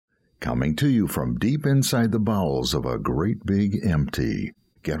Coming to you from deep inside the bowels of a great big empty.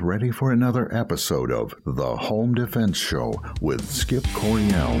 Get ready for another episode of The Home Defense Show with Skip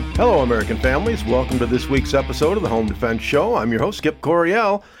Coryell. Hello, American families. Welcome to this week's episode of The Home Defense Show. I'm your host, Skip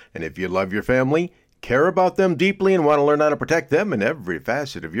Coryell. And if you love your family, care about them deeply, and want to learn how to protect them in every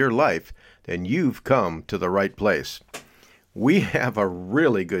facet of your life, then you've come to the right place. We have a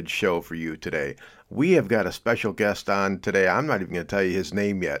really good show for you today. We have got a special guest on today. I'm not even going to tell you his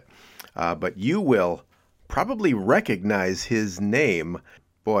name yet, but you will probably recognize his name.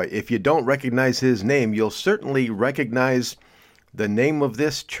 Boy, if you don't recognize his name, you'll certainly recognize the name of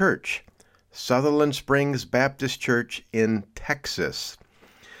this church, Sutherland Springs Baptist Church in Texas.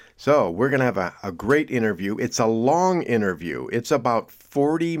 So we're going to have a great interview. It's a long interview. It's about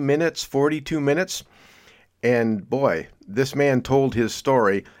 42 minutes. And boy, this man told his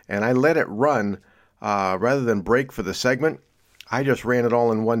story, and I let it run rather than break for the segment. I just ran it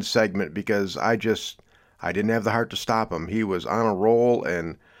all in one segment because I didn't have the heart to stop him. He was on a roll,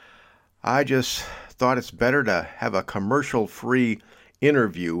 and I just thought it's better to have a commercial-free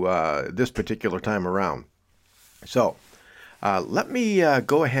interview this particular time around. So let me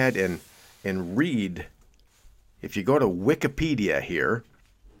go ahead and read. If you go to Wikipedia here,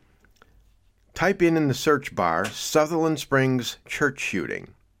 type in the search bar, Sutherland Springs church shooting.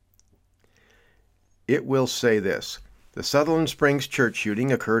 It will say this. The Sutherland Springs church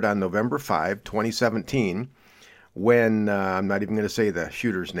shooting occurred on November 5, 2017, when, I'm not even going to say the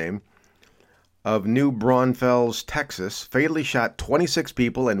shooter's name, of New Braunfels, Texas, fatally shot 26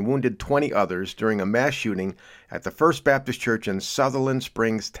 people and wounded 20 others during a mass shooting at the First Baptist Church in Sutherland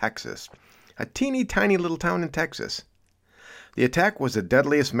Springs, Texas, a teeny tiny little town in Texas. The attack was the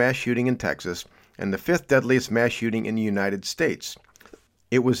deadliest mass shooting in Texas and the fifth deadliest mass shooting in the United States.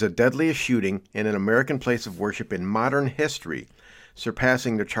 It was the deadliest shooting in an American place of worship in modern history,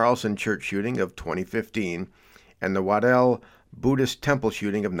 surpassing the Charleston church shooting of 2015 and the Waddell Buddhist temple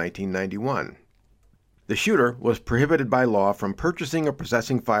shooting of 1991. The shooter was prohibited by law from purchasing or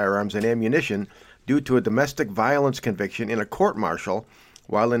possessing firearms and ammunition due to a domestic violence conviction in a court-martial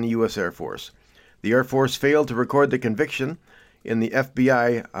while in the U.S. Air Force. The Air Force failed to record the conviction in the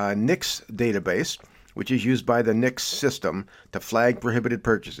FBI NICS database, which is used by the NICS system to flag prohibited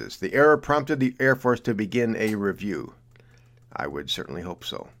purchases. The error prompted the Air Force to begin a review. I would certainly hope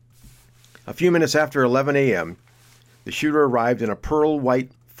so. A few minutes after 11 a.m., the shooter arrived in a pearl white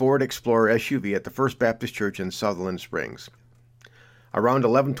Ford Explorer SUV at the First Baptist Church in Sutherland Springs. Around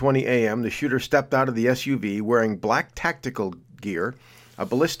 11:20 a.m., the shooter stepped out of the SUV wearing black tactical gear, a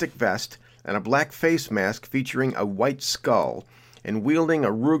ballistic vest, and a black face mask featuring a white skull, and wielding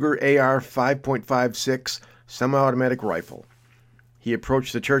a Ruger AR 5.56 semi-automatic rifle. He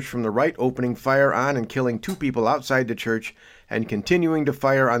approached the church from the right, opening fire on and killing 2 people outside the church and continuing to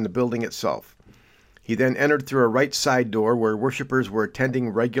fire on the building itself. He then entered through a right side door where worshipers were attending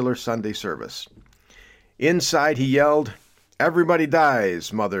regular Sunday service. Inside, he yelled, "Everybody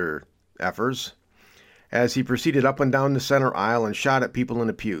dies, mother effers," as he proceeded up and down the center aisle and shot at people in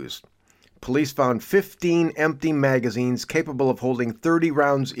the pews. Police found 15 empty magazines capable of holding 30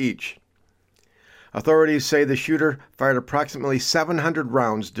 rounds each. Authorities say the shooter fired approximately 700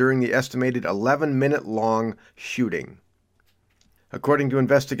 rounds during the estimated 11-minute-long shooting. According to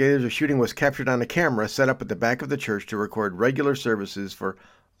investigators, the shooting was captured on a camera set up at the back of the church to record regular services for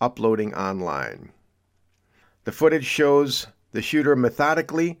uploading online. The footage shows the shooter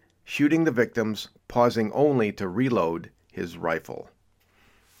methodically shooting the victims, pausing only to reload his rifle.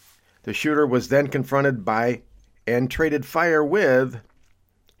 The shooter was then confronted by and traded fire with,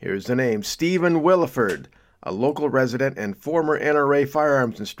 here's the name, Stephen Willeford, a local resident and former NRA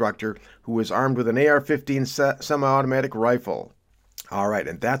firearms instructor who was armed with an AR-15 semi-automatic rifle. All right,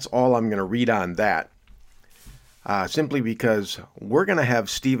 and that's all I'm going to read on that, simply because we're going to have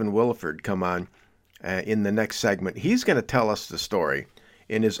Stephen Willeford come on in the next segment. He's going to tell us the story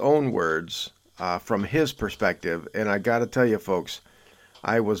in his own words from his perspective, and I got to tell you, folks,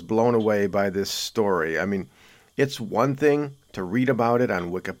 I was blown away by this story. I mean, it's one thing to read about it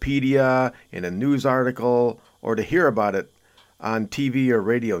on Wikipedia, in a news article, or to hear about it on TV or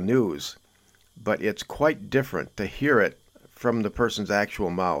radio news, but it's quite different to hear it from the person's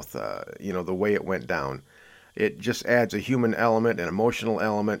actual mouth, the way it went down. It just adds a human element, an emotional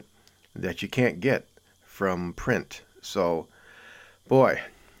element that you can't get from print. So, boy,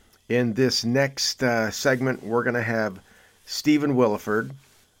 in this next segment, we're going to have Stephen Willeford,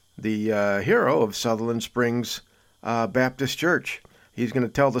 the hero of Sutherland Springs Baptist Church. He's going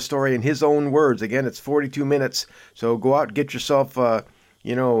to tell the story in his own words. Again, it's 42 minutes, so go out and get yourself, a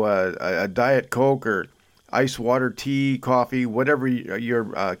Diet Coke or ice water, tea, coffee, whatever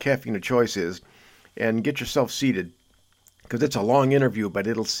your caffeine of choice is, and get yourself seated, because it's a long interview, but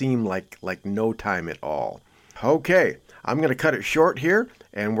it'll seem like no time at all. Okay, I'm going to cut it short here,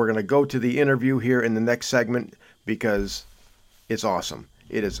 and we're going to go to the interview here in the next segment, because it's awesome.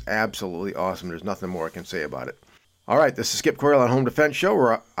 It is absolutely awesome. There's nothing more I can say about it. All right, this is Skip Coryell on Home Defense Show.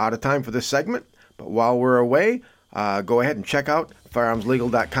 We're out of time for this segment, but while we're away, go ahead and check out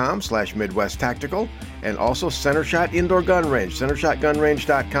firearmslegal.com/Midwest Tactical, and also Center Shot Indoor Gun Range,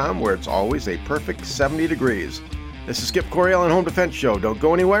 centershotgunrange.com, where it's always a perfect 70 degrees. This is Skip Coryell on Home Defense Show. Don't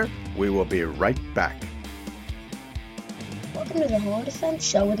go anywhere. We will be right back. Welcome to the Home Defense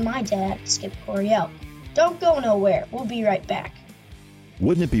Show with my dad, Skip Coryell. Don't go nowhere. We'll be right back.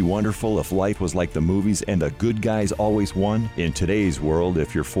 Wouldn't it be wonderful if life was like the movies and the good guys always won? In today's world,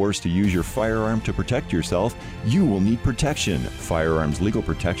 if you're forced to use your firearm to protect yourself, you will need protection. Firearms Legal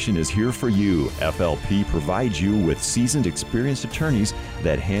Protection is here for you. FLP provides you with seasoned, experienced attorneys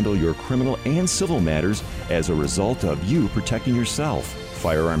that handle your criminal and civil matters as a result of you protecting yourself.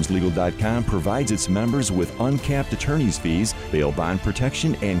 FirearmsLegal.com provides its members with uncapped attorney's fees, bail bond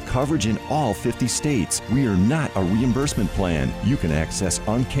protection, and coverage in all 50 states. We are not a reimbursement plan. You can access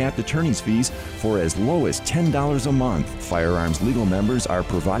uncapped attorney's fees for as low as $10 a month. Firearms Legal members are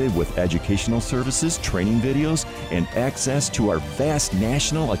provided with educational services, training videos, and access to our vast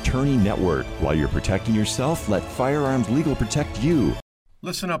national attorney network. While you're protecting yourself, let Firearms Legal protect you.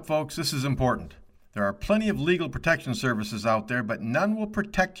 Listen up, folks. This is important. There are plenty of legal protection services out there, but none will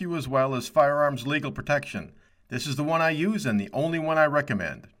protect you as well as Firearms Legal Protection. This is the one I use and the only one I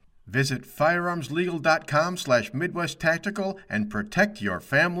recommend. Visit firearmslegal.com/Midwest Tactical and protect your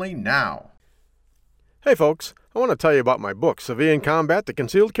family now. Hey folks, I want to tell you about my book, Civilian Combat, the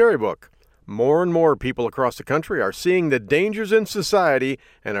Concealed Carry Book. More and more people across the country are seeing the dangers in society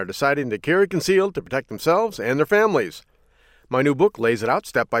and are deciding to carry concealed to protect themselves and their families. My new book lays it out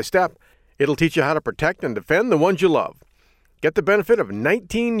step by step. It'll teach you how to protect and defend the ones you love. Get the benefit of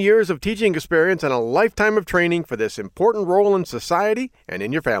 19 years of teaching experience and a lifetime of training for this important role in society and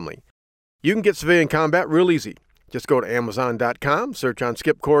in your family. You can get Civilian Combat real easy. Just go to Amazon.com, search on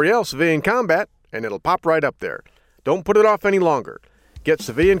Skip Coryell Civilian Combat, and it'll pop right up there. Don't put it off any longer. Get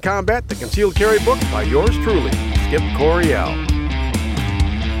Civilian Combat, the Concealed Carry Book by yours truly, Skip Coryell.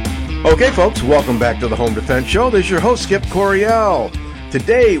 Okay, folks, welcome back to the Home Defense Show. This is your host, Skip Coryell.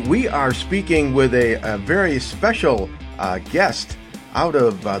 Today, we are speaking with a very special guest out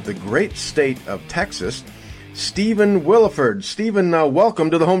of the great state of Texas, Stephen Willeford. Stephen, welcome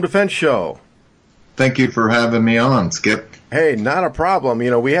to the Home Defense Show. Thank you for having me on, Skip. Hey, not a problem.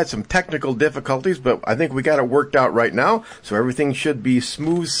 You know, we had some technical difficulties, but I think we got it worked out right now, so everything should be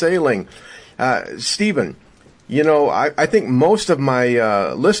smooth sailing. Stephen, you know, I think most of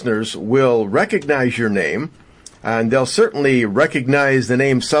my listeners will recognize your name, and they'll certainly recognize the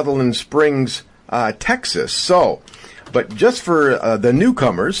name Sutherland Springs, Texas. So, but just for the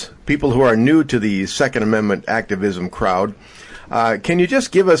newcomers, people who are new to the Second Amendment activism crowd, can you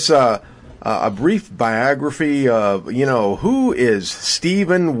just give us a brief biography of, you know, who is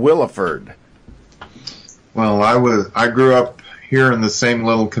Stephen Willeford? Well, I grew up here in the same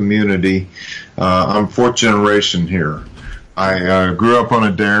little community. I'm fourth generation here. I grew up on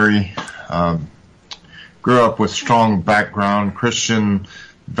a dairy. Grew up with strong background, Christian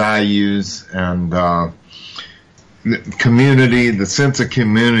values, and community. The sense of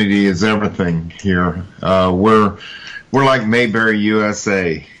community is everything here. We're like Mayberry,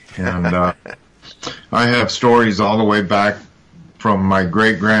 USA, and I have stories all the way back from my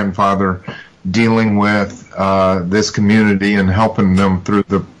great-grandfather dealing with this community and helping them through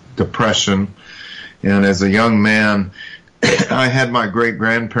the Depression. And as a young man, I had my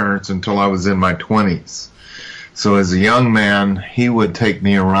great-grandparents until I was in my 20s. So as a young man, he would take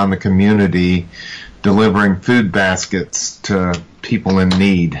me around the community delivering food baskets to people in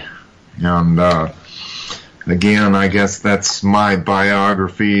need. And again, I guess that's my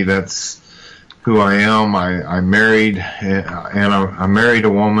biography. That's who I am. I married, and I married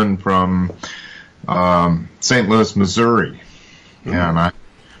a woman from St. Louis, Missouri. And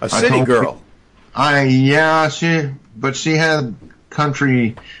a city girl. She had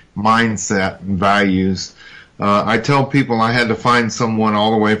country mindset and values. I tell people I had to find someone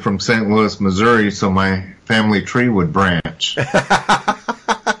all the way from St. Louis, Missouri, so my family tree would branch.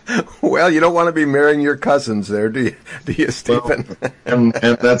 Well, you don't want to be marrying your cousins there, do you, Stephen? Well, and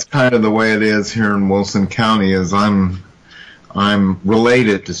that's kind of the way it is here in Wilson County. Is I'm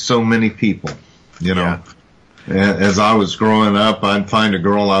related to so many people, you know. Yeah. As I was growing up, I'd find a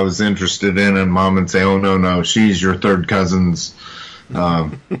girl I was interested in, and Mom would say, "Oh no, she's your third cousin's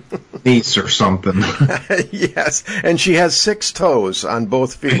niece or something. Yes, and she has 6 toes on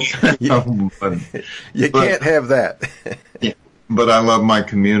both feet. You can't have that. Yeah, but I love my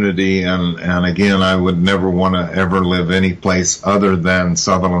community, and again, I would never want to ever live any place other than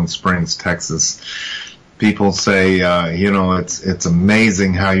Sutherland Springs, Texas. People say, it's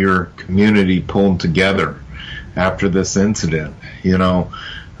amazing how your community pulled together after this incident.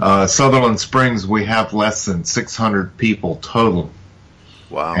 Sutherland Springs, we have less than 600 people total.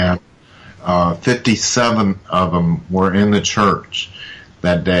 Wow. And 57 of them were in the church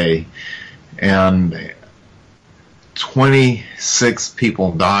that day, and 26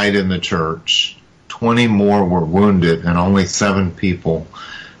 people died in the church, 20 more were wounded, and only 7 people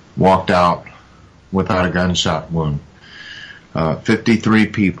walked out without a gunshot wound. 53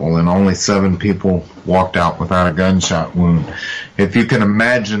 people, and only 7 people walked out without a gunshot wound. If you can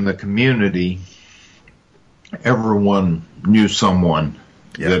imagine the community, everyone knew someone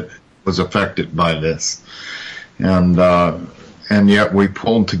that was affected by this, and yet we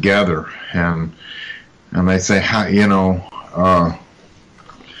pulled together. And they say, I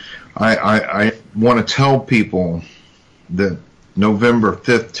want to tell people that November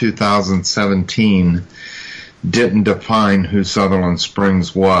 5th, 2017 didn't define who Sutherland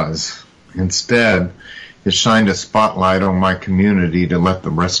Springs was. Instead, it shined a spotlight on my community to let the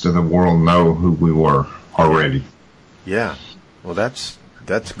rest of the world know who we were already. Yeah, well, that's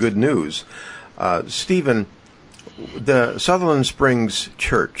good news. Stephen, the Sutherland Springs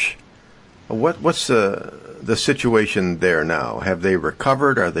Church, what's the situation there now? Have they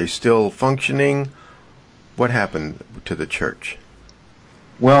recovered? Are they still functioning? What happened to the church?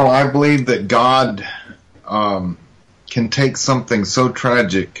 Well, I believe that God can take something so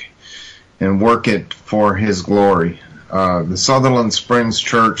tragic and work it for His glory. The Sutherland Springs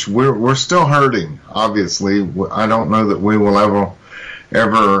Church, we're still hurting, obviously. I don't know that we will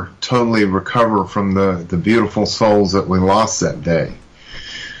ever totally recover from the beautiful souls that we lost that day.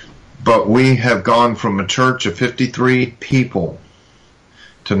 But we have gone from a church of 53 people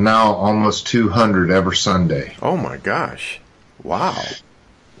to now almost 200 every Sunday. Oh my gosh. Wow.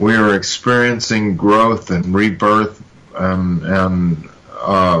 We are experiencing growth and rebirth, and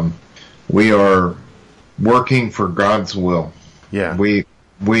we are working for God's will. Yeah. We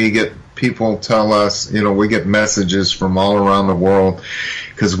get people tell us, we get messages from all around the world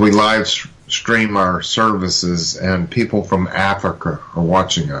because we live stream our services, and people from Africa are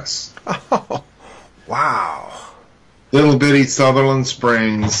watching us. Oh, wow. Little bitty Sutherland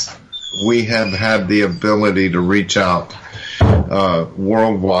Springs, we have had the ability to reach out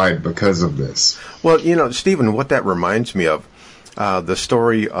worldwide because of this. Well, Stephen, what that reminds me of, the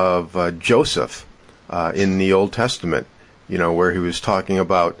story of Joseph in the Old Testament, where he was talking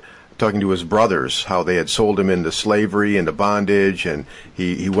to his brothers, how they had sold him into slavery, into bondage, and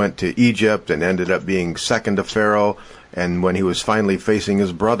he went to Egypt and ended up being second to Pharaoh. And when he was finally facing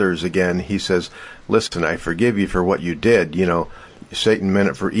his brothers again, he says, listen, I forgive you for what you did. Satan meant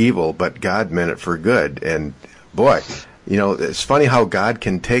it for evil, but God meant it for good. And boy, it's funny how God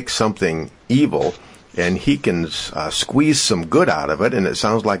can take something evil and He can squeeze some good out of it. And it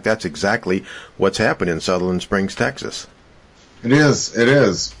sounds like that's exactly what's happened in Sutherland Springs, Texas. It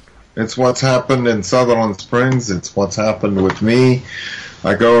is. It's what's happened in Sutherland Springs. It's what's happened with me.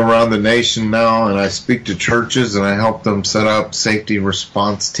 I go around the nation now and I speak to churches and I help them set up safety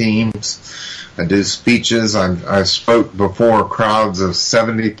response teams. I do speeches. I spoke before crowds of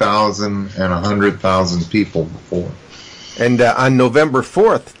 70,000 and 100,000 people before. And on November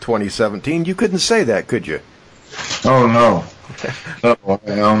 4th, 2017, you couldn't say that, could you? Oh, no.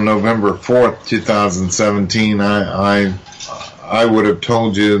 On November 4th, 2017, I would have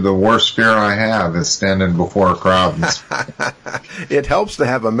told you the worst fear I have is standing before a crowd. It helps to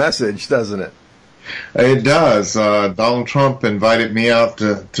have a message, doesn't it? It does. Donald Trump invited me out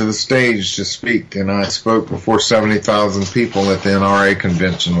to the stage to speak, and I spoke before 70,000 people at the NRA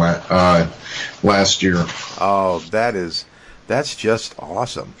convention last year. Oh, that's just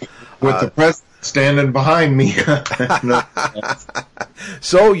awesome. With the president standing behind me.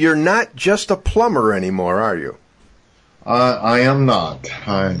 So you're not just a plumber anymore, are you? I am not.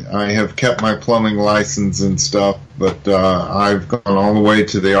 I have kept my plumbing license and stuff, but I've gone all the way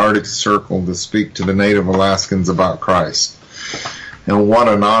to the Arctic Circle to speak to the Native Alaskans about Christ. And what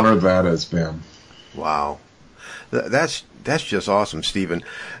an honor that has been. Wow. That's just awesome, Stephen.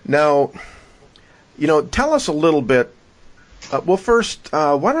 Now, tell us a little bit. First,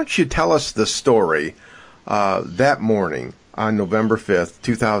 why don't you tell us the story that morning on November 5th,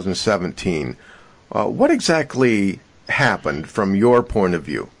 2017. What exactly happened from your point of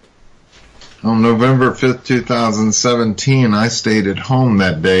view? On November 5th, 2017, I stayed at home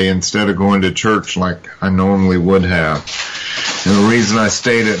that day instead of going to church like I normally would have. And the reason I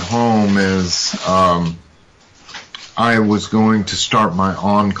stayed at home is I was going to start my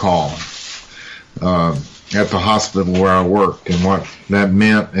on-call at the hospital where I worked. And what that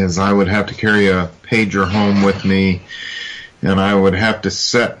meant is I would have to carry a pager home with me, and I would have to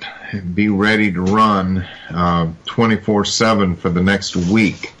be ready to run 24/7 for the next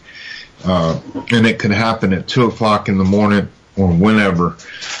week. And it could happen at 2 o'clock in the morning or whenever.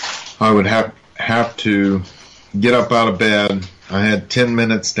 I would have to get up out of bed. I had 10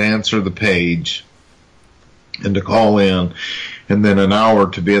 minutes to answer the page and to call in, and then an hour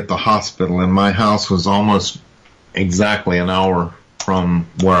to be at the hospital. And my house was almost exactly an hour from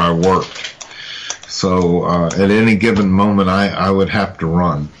where I worked. So at any given moment, I would have to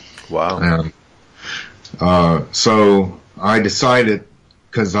run. Wow. And so I decided,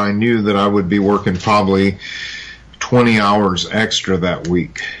 because I knew that I would be working probably 20 hours extra that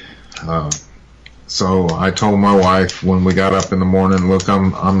week. So I told my wife when we got up in the morning, look,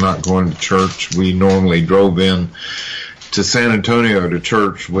 I'm not going to church. We normally drove in to San Antonio to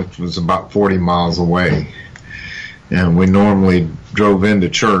church, which was about 40 miles away. And we normally drove into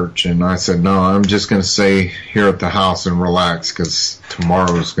church, and I said, no, I'm just going to stay here at the house and relax, because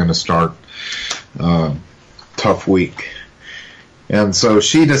tomorrow's going to start a tough week. And so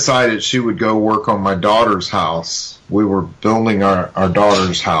she decided she would go work on my daughter's house. We were building our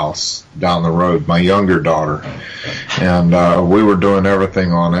daughter's house down the road, my younger daughter. And we were doing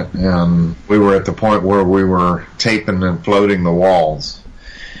everything on it. And we were at the point where we were taping and floating the walls.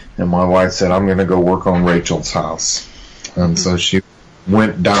 And my wife said, I'm going to go work on Rachel's house. And so she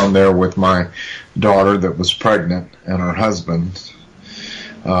went down there with my daughter that was pregnant and her husband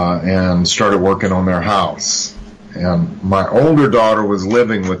and started working on their house. And my older daughter was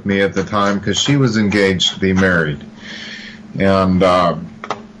living with me at the time because she was engaged to be married. And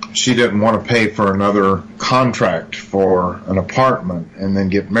she didn't want to pay for another contract for an apartment and then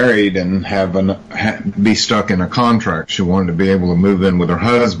get married and be stuck in a contract. She wanted to be able to move in with her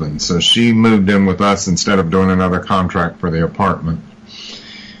husband. So she moved in with us instead of doing another contract for the apartment.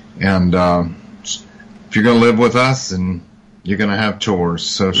 And if you're going to live with us, and you're going to have chores.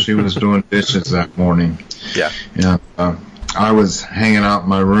 So she was doing dishes that morning. Yeah. And I was hanging out in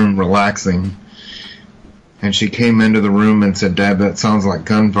my room relaxing, and she came into the room and said, Dad, that sounds like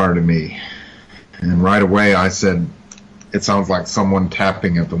gunfire to me. And right away I said, it sounds like someone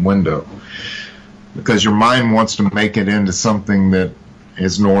tapping at the window. Because your mind wants to make it into something that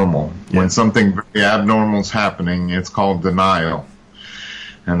is normal. Yeah. When something very abnormal is happening, it's called denial.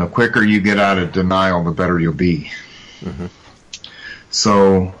 And the quicker you get out of denial, the better you'll be. Mm-hmm.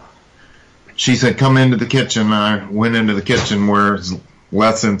 So she said, come into the kitchen. I went into the kitchen where there's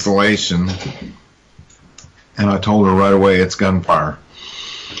less insulation. And I told her right away, it's gunfire.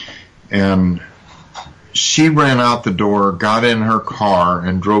 And she ran out the door, got in her car,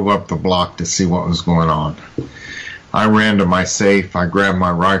 and drove up the block to see what was going on. I ran to my safe. I grabbed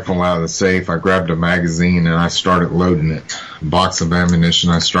my rifle out of the safe. I grabbed a magazine, and I started loading it. A box of ammunition,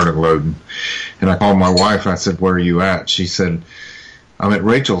 I started loading. And I called my wife. I said, where are you at? She said, I'm at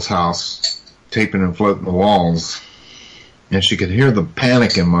Rachel's house, taping and floating the walls. And she could hear the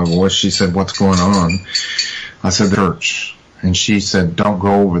panic in my voice. She said, what's going on? I said, church. And she said, don't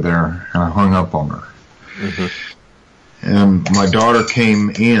go over there. And I hung up on her. Mm-hmm. And my daughter came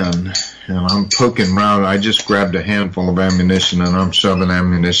in, and I'm poking around. I just grabbed a handful of ammunition, and I'm shoving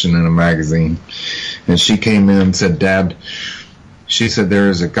ammunition in a magazine. And she came in and said, Dad, she said, there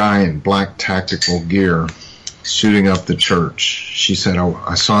is a guy in black tactical gear shooting up the church. She said, oh,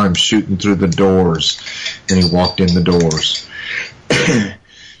 I saw him shooting through the doors, and he walked in the doors.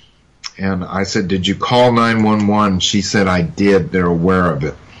 And I said, did you call 911? She said, I did. They're aware of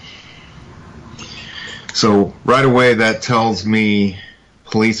it. So right away that tells me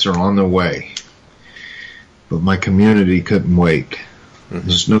police are on their way. But my community couldn't wait. Mm-hmm.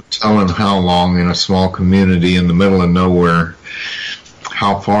 There's no telling how long in a small community in the middle of nowhere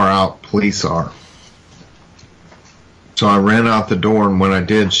how far out police are. So I ran out the door, and when I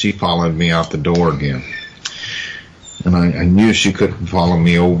did, she followed me out the door again. And I knew she couldn't follow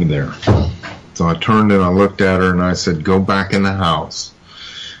me over there. So I turned and I looked at her and I said, go back in the house.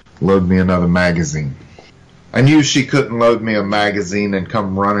 Load me another magazine. I knew she couldn't load me a magazine and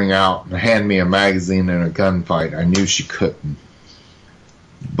come running out and hand me a magazine in a gunfight. I knew she couldn't.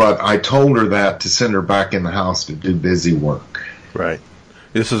 But I told her that to send her back in the house to do busy work. Right.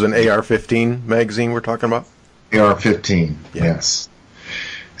 This is an AR-15 magazine we're talking about? AR-15, yeah. Yes.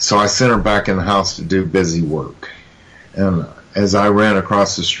 So I sent her back in the house to do busy work. And as I ran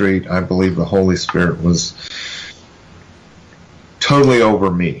across the street, I believe the Holy Spirit was totally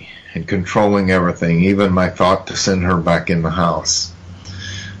over me and controlling everything, even my thought to send her back in the house.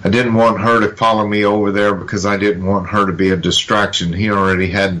 I didn't want her to follow me over there because I didn't want her to be a distraction. He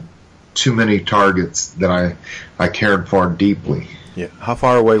already had too many targets that I cared for deeply. Yeah. How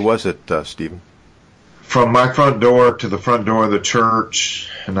far away was it, Stephen? From my front door to the front door of the church,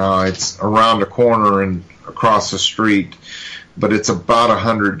 and it's around a corner and across the street, but it's about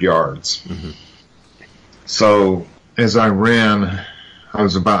 100 yards. Mm-hmm. So as I ran, I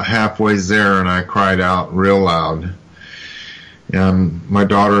was about halfway there, and I cried out real loud. And my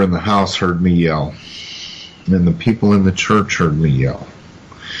daughter in the house heard me yell, and the people in the church heard me yell,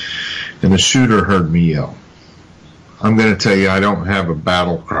 and the shooter heard me yell. I'm going to tell you, I don't have a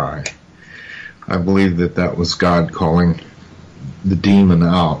battle cry. I believe that was God calling the demon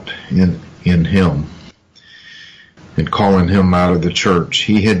out in him and calling him out of the church.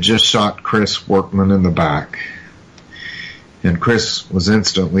 He had just shot Chris Workman in the back, and Chris was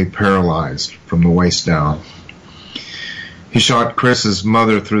instantly paralyzed from the waist down. He shot Chris's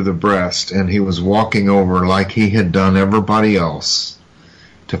mother through the breast, and he was walking over like he had done everybody else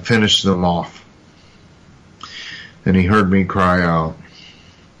to finish them off. And he heard me cry out.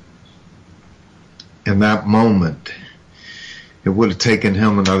 In that moment, it would have taken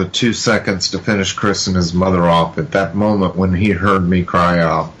him another 2 seconds to finish Chris and his mother off. At that moment, when he heard me cry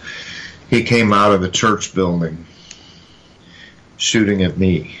out, he came out of the church building shooting at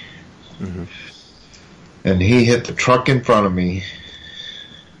me. Mm-hmm. And he hit the truck in front of me.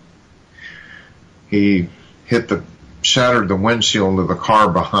 He shattered the windshield of the car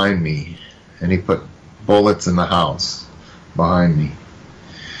behind me, and he put bullets in the house behind me.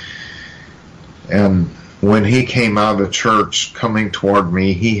 And when he came out of the church coming toward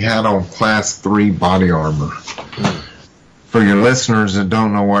me, he had on Class 3 body armor. Mm. For your listeners that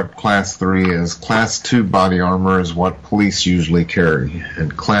don't know what Class 3 is, Class 2 body armor is what police usually carry.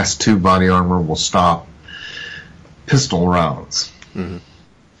 And Class 2 body armor will stop pistol rounds, mm-hmm.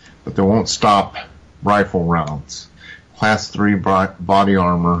 but they won't stop rifle rounds. Class 3 body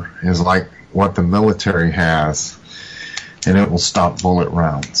armor is like what the military has, and it will stop bullet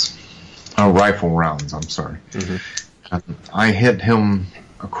rounds. Rifle rounds, I'm sorry. Mm-hmm. I hit him,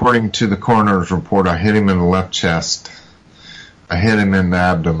 according to the coroner's report, I hit him in the left chest. I hit him in the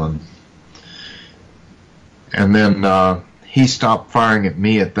abdomen. And then he stopped firing at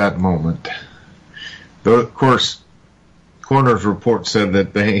me at that moment. Though, of course, coroner's report said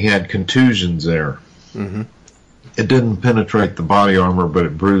that he had contusions there. Mm-hmm. It didn't penetrate the body armor, but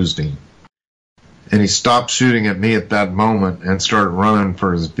it bruised him. And he stopped shooting at me at that moment and started running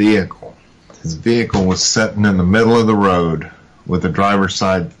for his vehicle. His vehicle was sitting in the middle of the road with the driver's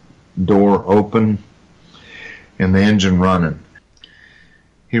side door open and the engine running.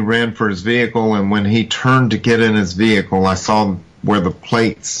 He ran for his vehicle, and when he turned to get in his vehicle, I saw where the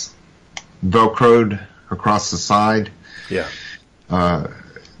plates velcroed across the side. Yeah.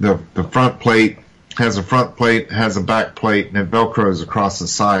 The front plate has a front plate, has a back plate, and it velcros across the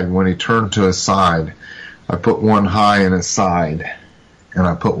side. When he turned to his side, I put one high in his side, and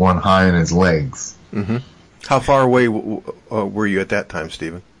I put one high in his legs. Mm-hmm. How far away were you at that time,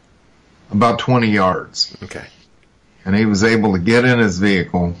 Stephen? About 20 yards. Okay. And he was able to get in his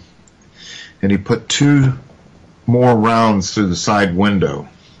vehicle, and he put 2 more rounds through the side window.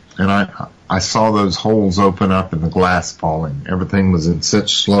 And I saw those holes open up and the glass falling. Everything was in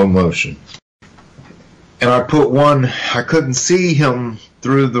such slow motion. And I put one, I couldn't see him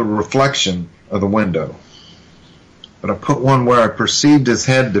through the reflection of the window, but I put one where I perceived his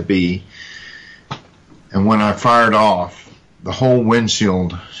head to be, and when I fired off, the whole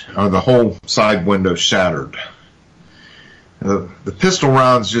windshield, or the whole side window shattered. The pistol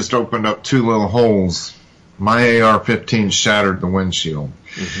rounds just opened up 2 little holes. My AR-15 shattered the windshield.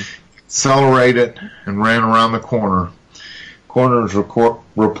 Mm-hmm. Accelerated and ran around the corner. Coroner's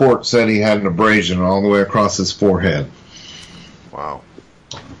report said he had an abrasion all the way across his forehead. Wow.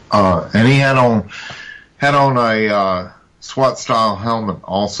 And he had on a SWAT style helmet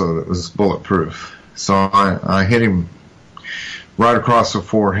also that was bulletproof. So I hit him right across the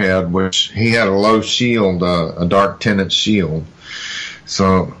forehead, which he had a low shield, a dark tinted shield.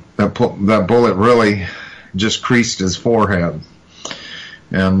 So that bullet really just creased his forehead.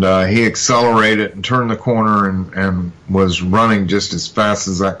 And he accelerated and turned the corner and was running just as fast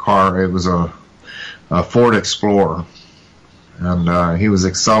as that car. It was a Ford Explorer. And he was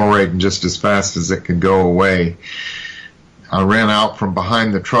accelerating just as fast as it could go away. I ran out from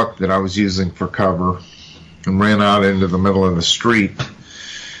behind the truck that I was using for cover and ran out into the middle of the street.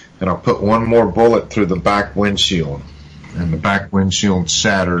 And I put one more bullet through the back windshield. and the back windshield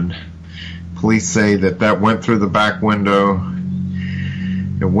shattered. Police say that went through the back window.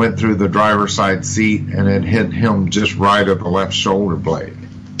 It went through the driver's side seat, and it hit him just right at the left shoulder blade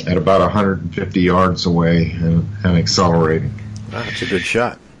at about 150 yards away and accelerating. Wow, that's a good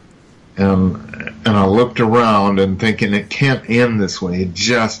shot. And I looked around and thinking, it can't end this way. It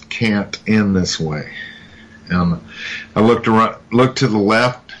just can't end this way. And I looked to the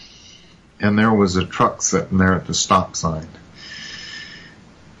left, and there was a truck sitting there at the stop sign.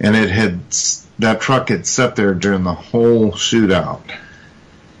 And that truck had sat there during the whole shootout.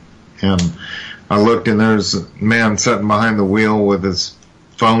 And I looked, and there's a man sitting behind the wheel with his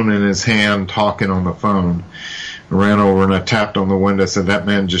phone in his hand, talking on the phone. I ran over and I tapped on the window, said, that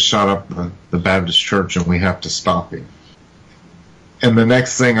man just shot up the Baptist church and we have to stop him. And the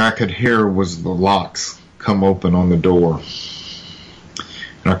next thing I could hear was the locks come open on the door.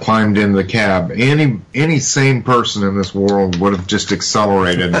 And I climbed into the cab. Any sane person in this world would have just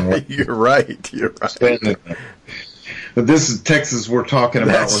accelerated. And You're right. But this is Texas we're talking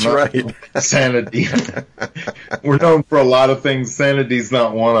about. That's right. Sanity. We're known for a lot of things. Sanity's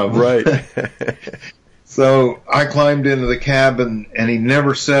not one of them. Right. So I climbed into the cab, and he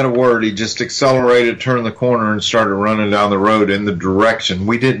never said a word. He just accelerated, turned the corner, and started running down the road in the direction.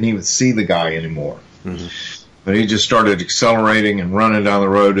 We didn't even see the guy anymore. Mm-hmm. But he just started accelerating and running down the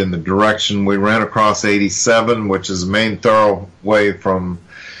road in the direction. We ran across 87, which is the main thoroughway from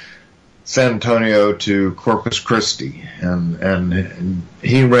San Antonio to Corpus Christi. And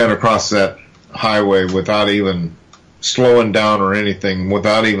he ran across that highway without even slowing down or anything,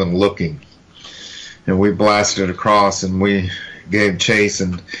 without even looking. And we blasted across, and we gave chase,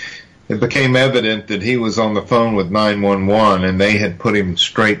 and it became evident that he was on the phone with 911, and they had put him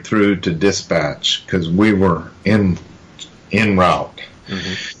straight through to dispatch because we were en route.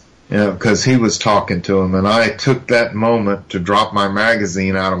 Mm-hmm. Because he was talking to him, and I took that moment to drop my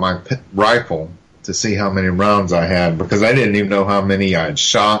magazine out of my rifle to see how many rounds I had, because I didn't even know how many I had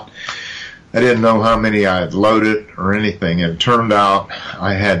shot. I didn't know how many I had loaded or anything. It turned out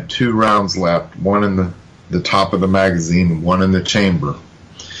I had 2 rounds left, one in the top of the magazine, one in the chamber.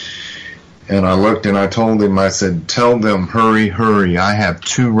 And I looked and I told him, I said, tell them, hurry, hurry, I have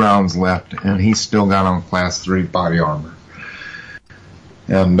 2 rounds left. And he still got on class 3 body armor.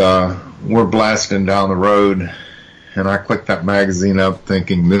 And we're blasting down the road, and I clicked that magazine up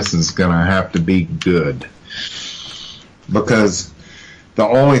thinking this is going to have to be good. Because the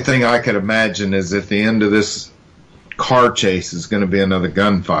only thing I could imagine is at the end of this car chase is going to be another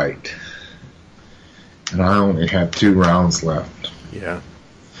gunfight. And I only had 2 rounds left. Yeah.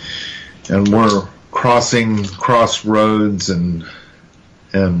 And we're crossing crossroads, and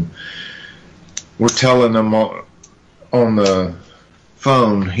we're telling them on the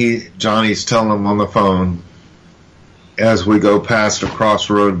phone, Johnny's telling them on the phone, as we go past a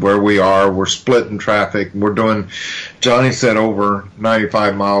crossroad where we are, we're splitting traffic. Johnny said over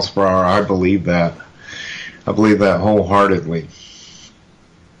 95 miles per hour. I believe that. I believe that wholeheartedly.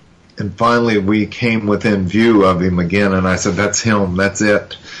 And finally we came within view of him again, and I said, that's him, that's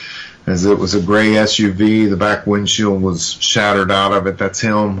it. As it was a gray SUV, the back windshield was shattered out of it. That's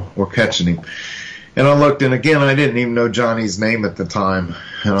him, we're catching him. And I looked, and again, I didn't even know Johnny's name at the time.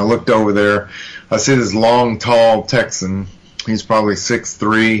 And I looked over there. I see this long, tall Texan. He's probably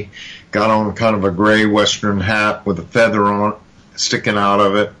 6'3", got on kind of a gray Western hat with a feather on it, sticking out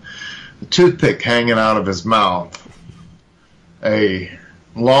of it, a toothpick hanging out of his mouth, a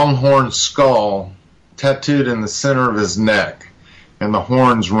longhorn skull tattooed in the center of his neck, and the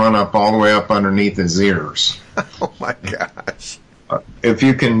horns run up all the way up underneath his ears. Oh, my gosh. If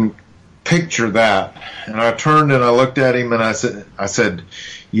you can picture that. And I turned and I looked at him, and I said,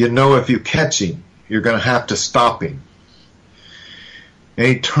 you know, if you catch him, you're going to have to stop him. And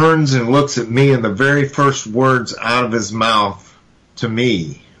he turns and looks at me, and the very first words out of his mouth to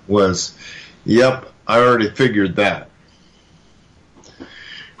me was, yep, I already figured that.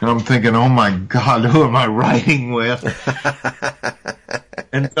 And I'm thinking, oh my God, who am I riding with?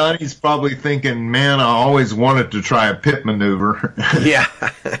 And Johnny's probably thinking, man, I always wanted to try a pit maneuver. Yeah.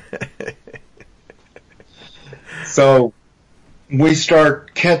 So we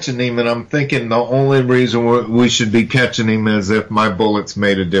start catching him, and I'm thinking the only reason we should be catching him is if my bullets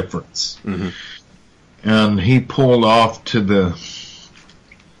made a difference. Mm-hmm. And he pulled off to the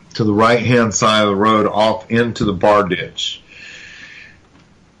right-hand side of the road, off into the bar ditch,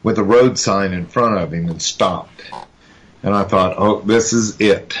 with a road sign in front of him, and stopped. And I thought, oh, this is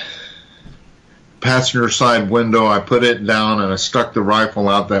it. Passenger side window, I put it down, and I stuck the rifle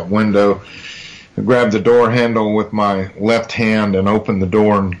out that window. I grabbed the door handle with my left hand and opened the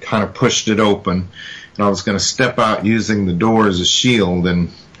door and kind of pushed it open. And I was going to step out using the door as a shield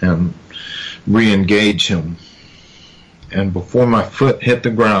and re-engage him. And before my foot hit the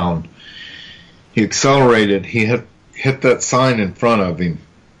ground, he accelerated. He hit that sign in front of him,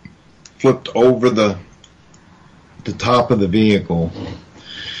 flipped over the top of the vehicle,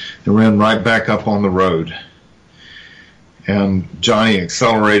 and ran right back up on the road. And Johnny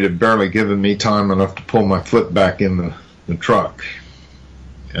accelerated, barely giving me time enough to pull my foot back in the truck.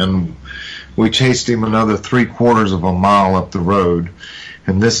 And we chased him another 3/4 of a mile up the road,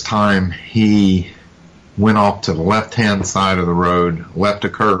 and this time he went off to the left-hand side of the road, left a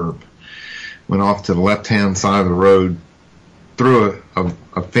curb, went off to the left-hand side of the road, through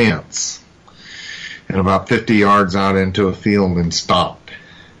a fence, and about 50 yards out into a field and stopped.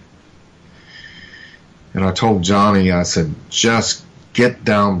 And I told Johnny, I said, just get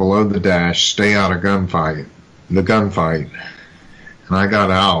down below the dash, stay out of the gunfight. And I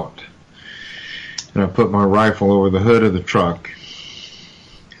got out, and I put my rifle over the hood of the truck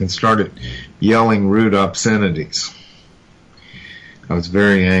and started yelling rude obscenities. I was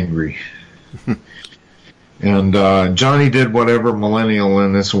very angry. And Johnny did whatever millennial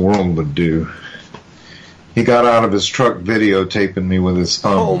in this world would do. He got out of his truck videotaping me with his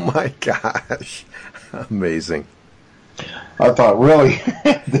thumb. Oh my gosh. Amazing. I thought, really?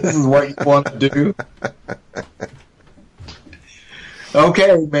 This is what you want to do?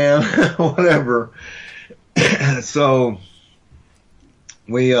 Okay, man. Whatever. So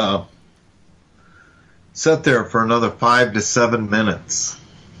we sat there for another 5 to 7 minutes.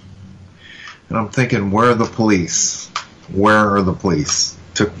 And I'm thinking, where are the police? Where are the police?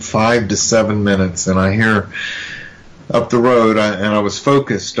 Took 5 to 7 minutes, and I hear up the road, and I was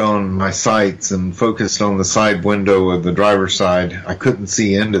focused on my sights and focused on the side window of the driver's side. I couldn't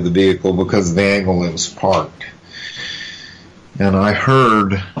see into the vehicle because of the angle it was parked. And I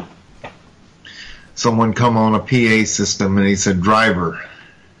heard someone come on a PA system, and he said, "Driver,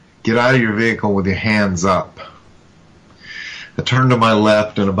 get out of your vehicle with your hands up." I turned to my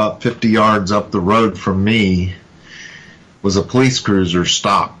left, and about 50 yards up the road from me was a police cruiser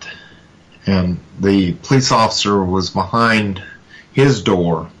stopped. And the police officer was behind his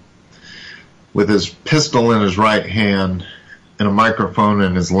door with his pistol in his right hand and a microphone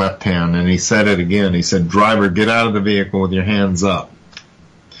in his left hand. And he said it again. He said, "Driver, get out of the vehicle with your hands up."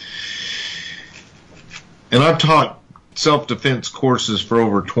 And I've taught self-defense courses for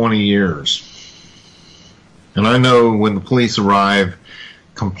over 20 years. And I know when the police arrive,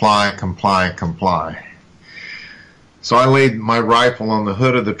 comply, comply, comply. So I laid my rifle on the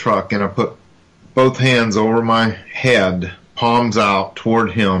hood of the truck, and I put both hands over my head, palms out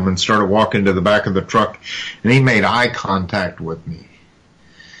toward him, and started walking to the back of the truck. And he made eye contact with me.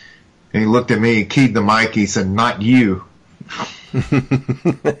 And he looked at me, he keyed the mic, he said, "Not you."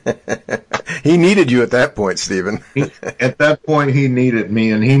 He needed you at that point, Stephen. At that point, he needed me,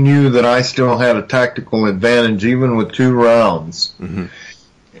 and he knew that I still had a tactical advantage, even with 2 rounds. Mm-hmm.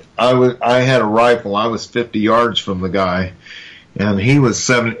 I had a rifle. I was 50 yards from the guy, and he was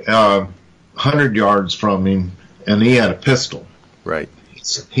 100 yards from him, and he had a pistol. Right.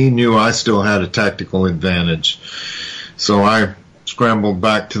 He knew I still had a tactical advantage. So I scrambled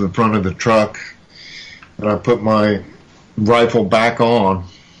back to the front of the truck, and I put my rifle back on,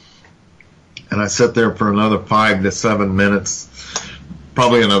 and I sat there for another 5 to 7 minutes,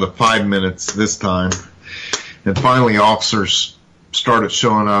 probably another 5 minutes this time. And finally, officers started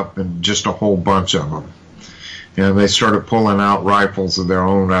showing up, and just a whole bunch of them. And they started pulling out rifles of their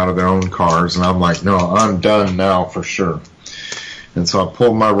own out of their own cars, and I'm like, no, I'm done now for sure. And so I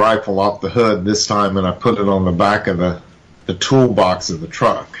pulled my rifle off the hood this time, and I put it on the back of the toolbox of the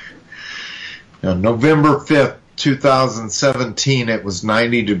truck. Now, November 5th, 2017, it was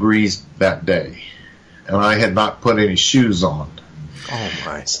 90 degrees that day, and I had not put any shoes on. Oh,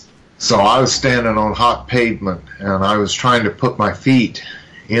 my. So I was standing on hot pavement, and I was trying to put my feet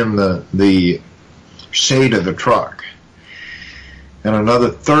in the shade of the truck. And another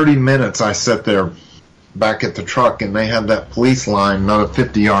 30 minutes I sat there back at the truck, and they had that police line another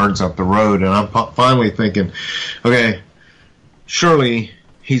 50 yards up the road, and I'm finally thinking, okay, surely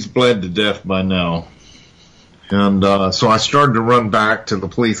he's bled to death by now. And so I started to run back to the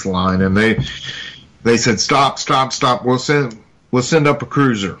police line, and they said, stop, we'll send up a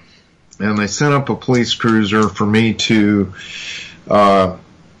cruiser. And they sent up a police cruiser for me to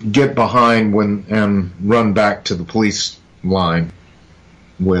get behind and run back to the police line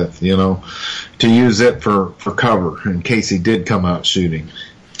with, to use it for cover in case he did come out shooting.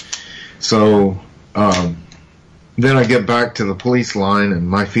 So then I get back to the police line, and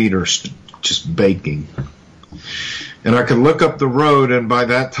my feet are just baking. And I could look up the road, and by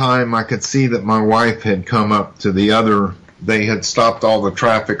that time I could see that my wife had come up to the other. They had stopped all the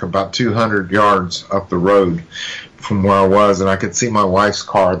traffic about 200 yards up the road from where I was, and I could see my wife's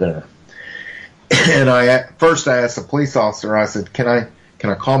car there. And I asked the police officer, I said, can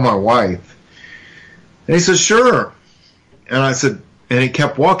I call my wife? And he said, sure. And I said, and he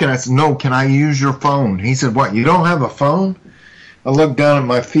kept walking. I said, no, can I use your phone? He said, what, you don't have a phone? I looked down at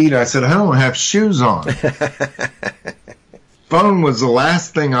my feet. I said, I don't have shoes on. Phone was the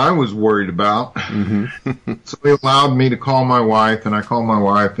last thing I was worried about. Mm-hmm. So he allowed me to call my wife, and I called my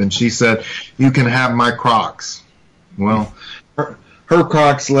wife, and she said, you can have my Crocs. Well, her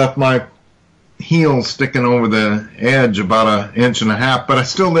Crocs left my heels sticking over the edge about 1.5 inches, but I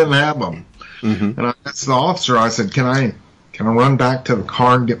still didn't have them. Mm-hmm. And I asked the officer, I said, can I run back to the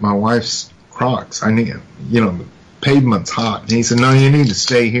car and get my wife's Crocs? I need, the pavement's hot. And he said, no, you need to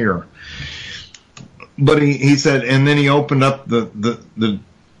stay here. But he said, and then he opened up the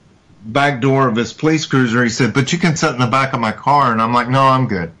back door of his police cruiser. He said, but you can sit in the back of my car. And I'm like, no, I'm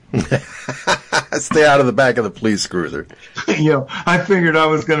good. Stay out of the back of the police cruiser. I figured I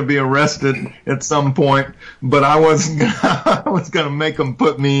was going to be arrested at some point, but I was going to make them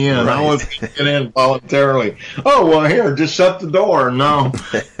put me in. Right. I was going to get in voluntarily. Oh, well, here, just shut the door. No.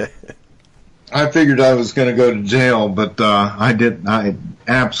 I figured I was going to go to jail, but I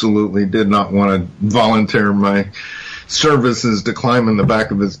absolutely did not want to volunteer my services to climb in the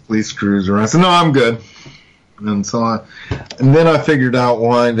back of his police cruiser. I said, no, I'm good. And then I figured out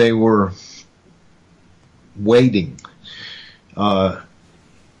why they were waiting.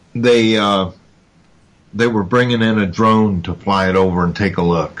 They were bringing in a drone to fly it over and take a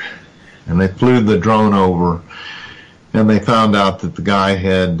look. And they flew the drone over, and they found out that the guy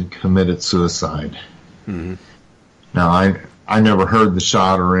had committed suicide. Mm-hmm. Now, I never heard the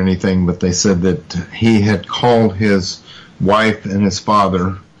shot or anything, but they said that he had called his wife and his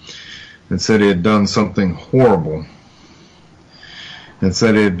father and said he had done something horrible, and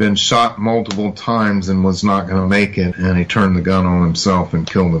said he had been shot multiple times and was not going to make it, and he turned the gun on himself and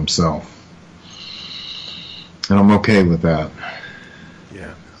killed himself. And I'm okay with that.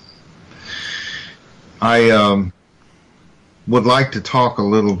 Yeah. I would like to talk a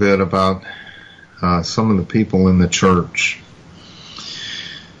little bit about some of the people in the church,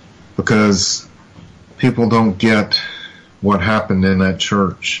 because people don't get what happened in that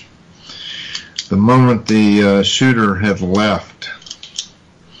church. The moment the shooter had left,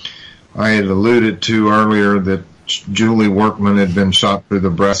 I had alluded to earlier that Julie Workman had been shot through the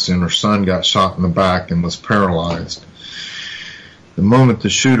breast and her son got shot in the back and was paralyzed. The moment the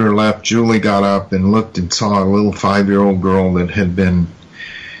shooter left, Julie got up and looked and saw a little 5-year-old girl that had been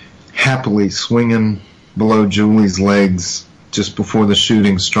happily swinging below Julie's legs just before the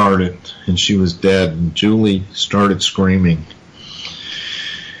shooting started, and she was dead, and Julie started screaming.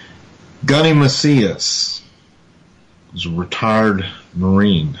 Gunny Macias was a retired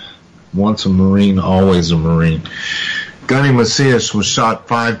Marine. Once a Marine, always a Marine. Gunny Macias was shot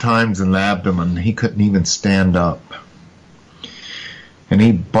 5 times in the abdomen. He couldn't even stand up. And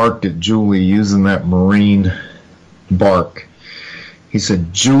he barked at Julie using that Marine bark. He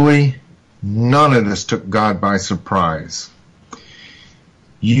said, Julie, none of this took God by surprise.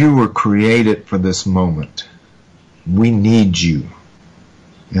 You were created for this moment. We need you.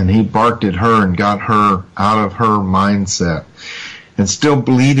 And he barked at her and got her out of her mindset. And still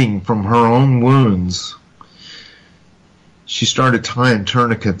bleeding from her own wounds, she started tying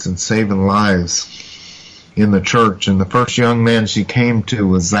tourniquets and saving lives in the church. And the first young man she came to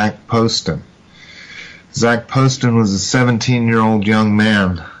was Zach Poston. Zach Poston was a 17-year-old young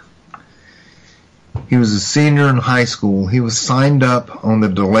man. He was a senior in high school. He was signed up on the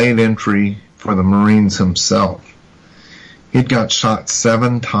delayed entry for the Marines himself. He'd got shot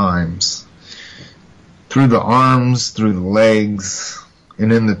 7 times. Through the arms, through the legs,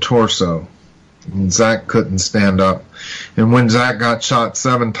 and in the torso. And Zach couldn't stand up. And when Zach got shot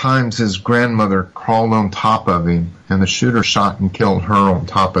 7 times, his grandmother crawled on top of him, and the shooter shot and killed her on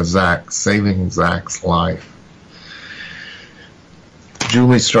top of Zach, saving Zach's life.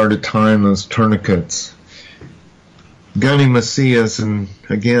 Julie started tying those tourniquets. Gunny Macias, and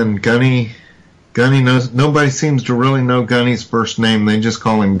again, Gunny knows, nobody seems to really know Gunny's first name. They just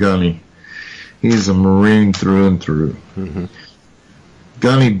call him Gunny. He's a Marine through and through. Mm-hmm.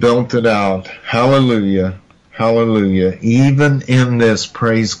 Gunny belted out, hallelujah, hallelujah, even in this,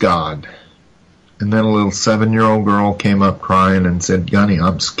 praise God. And then a little 7-year-old girl came up crying and said, Gunny,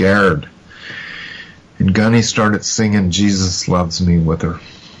 I'm scared. And Gunny started singing Jesus Loves Me with her.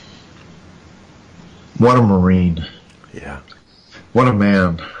 What a Marine. Yeah. What a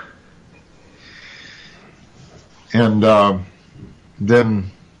man. And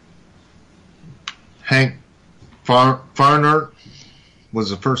then Hank Farnert was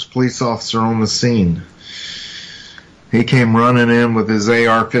the first police officer on the scene. He came running in with his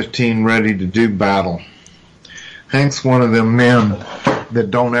AR-15 ready to do battle. Hank's one of them men that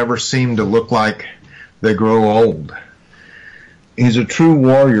don't ever seem to look like they grow old. He's a true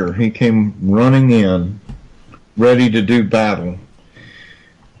warrior. He came running in, ready to do battle.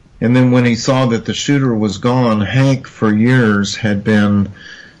 And then when he saw that the shooter was gone, Hank for years had been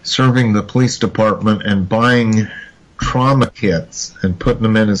serving the police department and buying trauma kits and putting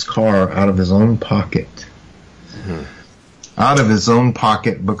them in his car out of his own pocket. Mm-hmm. Out of his own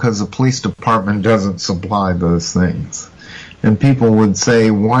pocket, because the police department doesn't supply those things. And people would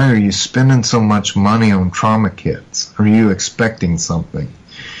say, why are you spending so much money on trauma kits? Are you expecting something?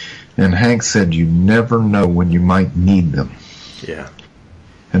 And Hank said, you never know when you might need them. Yeah.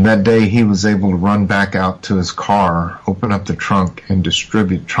 And that day he was able to run back out to his car, open up the trunk, and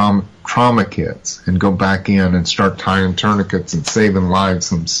distribute trauma kits, and go back in and start tying tourniquets and saving lives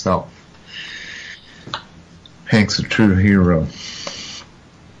himself. Hank's a true hero.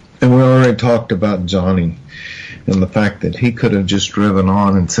 And we already talked about Johnny and the fact that he could have just driven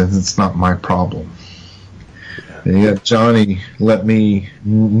on and said, it's not my problem. Yeah. And yet Johnny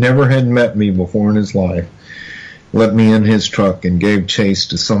never had met me before in his life, let me in his truck and gave chase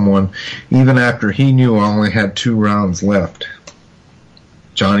to someone, even after he knew I only had 2 rounds left.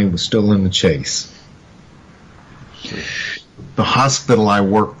 Johnny was still in the chase. The hospital I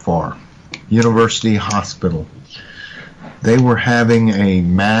worked for, University Hospital, they were having a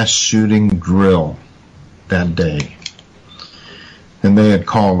mass shooting drill that day. And they had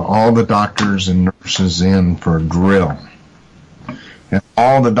called all the doctors and nurses in for a drill. And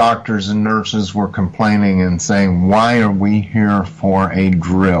all the doctors and nurses were complaining and saying, why are we here for a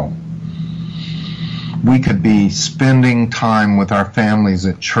drill? We could be spending time with our families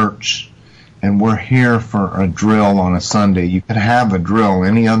at church, and we're here for a drill on a Sunday. You could have a drill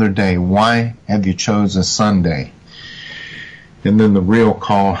any other day. Why have you chose a Sunday? And then the real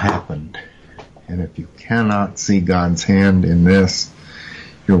call happened. And if you cannot see God's hand in this,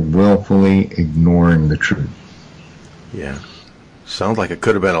 you're willfully ignoring the truth. Yeah. Sounds like it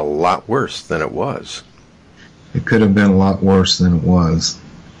could have been a lot worse than it was. It could have been a lot worse than it was.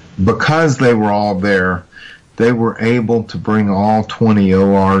 Because they were all there, they were able to bring all 20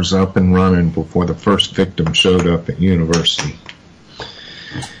 ORs up and running before the first victim showed up at University.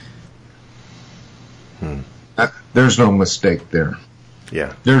 There's no mistake there.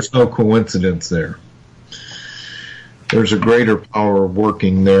 Yeah. There's no coincidence there. There's a greater power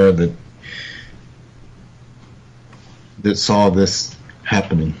working there that saw this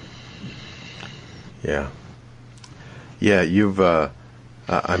happening. Yeah. Yeah,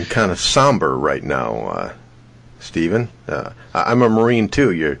 I'm kind of somber right now, Stephen. I'm a Marine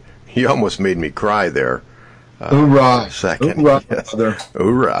too. You almost made me cry there. Hoorah! Second. Hoorah, yes. brother.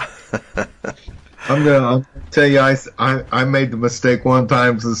 Hoorah! I'm gonna tell you, I made the mistake one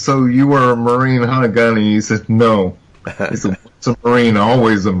time. So you were a Marine, huh, Gunny? He said, no. He said, it's a Marine,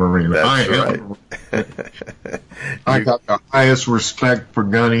 always a Marine. That's right. I got the highest respect for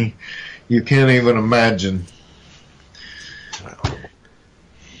Gunny. You can't even imagine. Wow.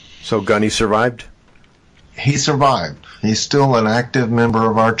 So Gunny survived? He survived. He's still an active member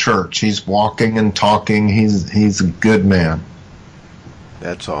of our church. He's walking and talking. He's a good man.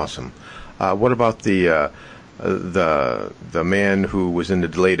 That's awesome. What about the man who was in the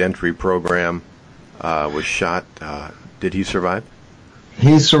delayed entry program, was shot? Did he survive?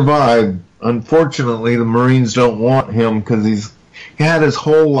 He survived. Unfortunately, the Marines don't want him because he had his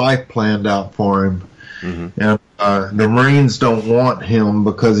whole life planned out for him. Mm-hmm. And the Marines don't want him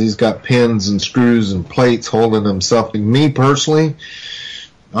because he's got pins and screws and plates holding himself. Me personally,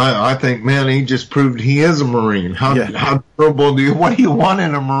 I think, man, he just proved he is a Marine. How durable what do you want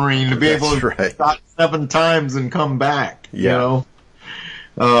in a Marine to be able to shot 7 times and come back? Yeah.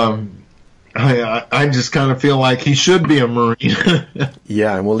 You know, I just kind of feel like he should be a Marine.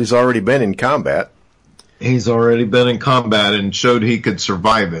 Yeah, well, he's already been in combat. He's already been in combat and showed he could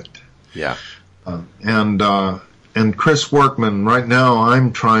survive it. Yeah. And Chris Workman, right now,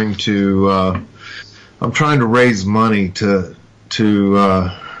 I'm trying to raise money to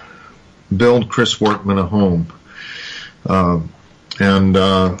build Chris Workman a home. And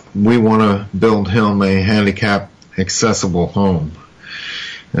we want to build him a handicap accessible home.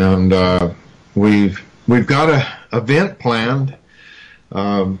 And we've got an event planned.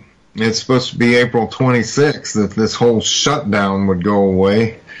 It's supposed to be April 26th if this whole shutdown would go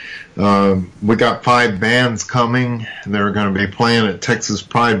away. We got 5 bands coming. They're going to be playing at Texas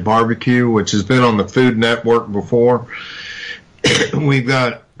Pride Barbecue, which has been on the Food Network before. We've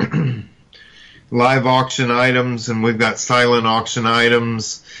got live auction items, and we've got silent auction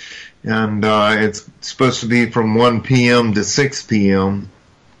items. And it's supposed to be from 1 p.m. to 6 p.m.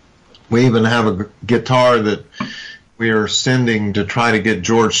 We even have a guitar that we are sending to try to get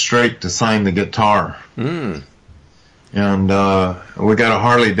George Strait to sign the guitar. And we got a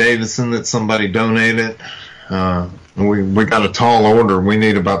Harley Davidson that somebody donated. We got a tall order. We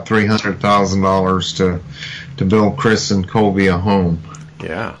need about $300,000 to build Chris and Colby a home.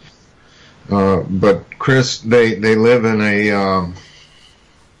 Yeah. But Chris, they live in a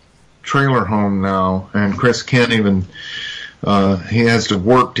trailer home now, and Chris can't even. He has to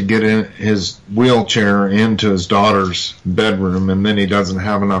work to get in his wheelchair into his daughter's bedroom, and then he doesn't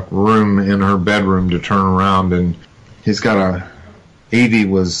have enough room in her bedroom to turn around. And he's got Evie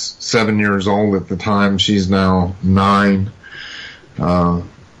was 7 years old at the time. She's now 9.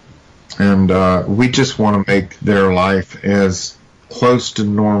 And we just want to make their life as close to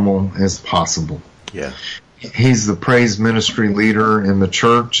normal as possible. Yeah. He's the praise ministry leader in the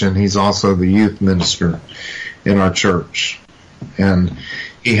church, and he's also the youth minister in our church. And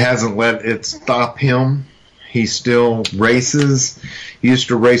he hasn't let it stop him. He still races. He used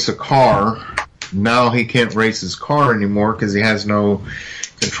to race a car. Now he can't race his car anymore because he has no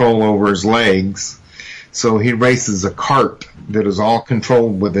control over his legs. So he races a cart that is all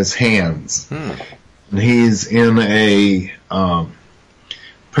controlled with his hands. And he's in a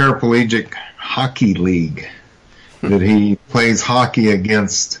paraplegic hockey league that he plays hockey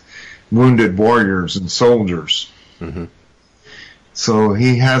against wounded warriors and soldiers. So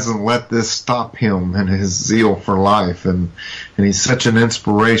he hasn't let this stop him in his zeal for life, and he's such an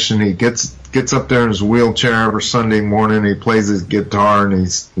inspiration. He gets up there in his wheelchair every Sunday morning. He plays his guitar and he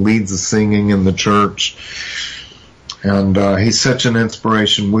leads the singing in the church, and he's such an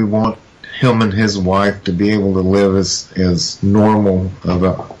inspiration. We want him and his wife to be able to live as normal of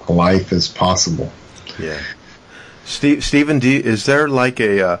a life as possible. Yeah. Stephen, is there like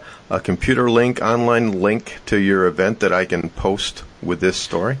a computer link, online link to your event that I can post with this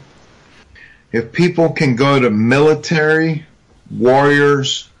story? If people can go to Military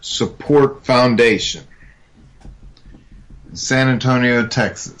Warriors Support Foundation, San Antonio,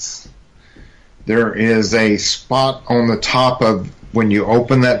 Texas, there is a spot on the top of, when you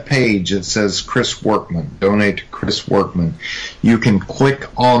open that page, it says Chris Workman, donate to Chris Workman. You can click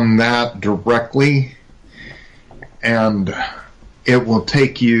on that directly, and it will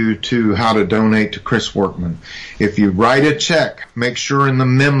take you to how to donate to Chris Workman. If you write a check, make sure in the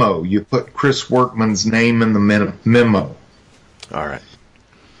memo you put Chris Workman's name in the memo. All right.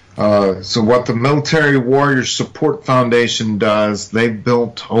 So what the Military Warriors Support Foundation does, they've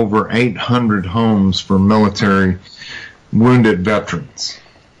built over 800 homes for military wounded veterans.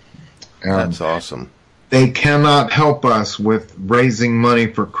 That's awesome. They cannot help us with raising money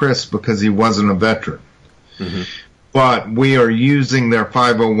for Chris because he wasn't a veteran. But we are using their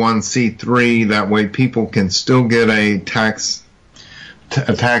 501c3. That way people can still get a tax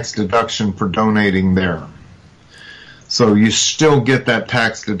deduction for donating there. So you still get that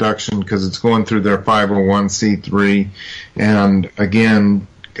tax deduction because it's going through their 501c3. And again,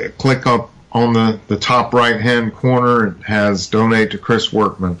 click up on the top right-hand corner. It has donate to Chris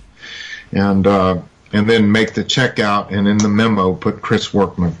Workman. And then make the check out, and in the memo, put Chris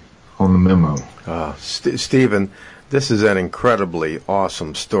Workman on the memo. Stephen, this is an incredibly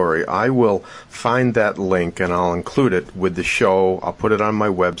awesome story. I will find that link and I'll include it with the show. I'll put it on my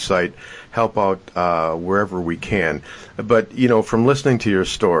website, help out wherever we can. But, you know, from listening to your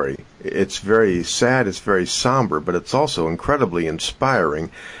story, it's very sad, it's very somber, but it's also incredibly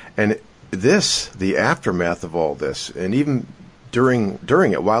inspiring. And the aftermath of all this, and even during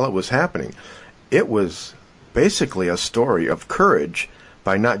it, while it was happening, it was basically a story of courage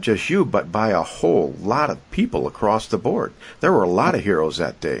by not just you, but by a whole lot of people across the board. There were a lot of heroes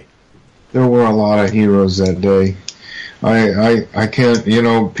that day. There were a lot of heroes that day. I can't, you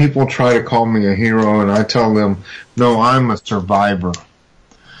know, people try to call me a hero, and I tell them, no, I'm a survivor.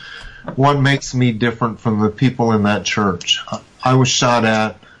 What makes me different from the people in that church? I was shot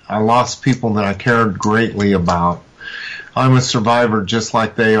at. I lost people that I cared greatly about. I'm a survivor just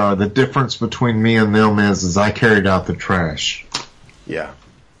like they are. The difference between me and them is I carried out the trash. Yeah.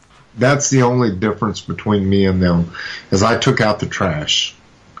 That's the only difference between me and them, is I took out the trash.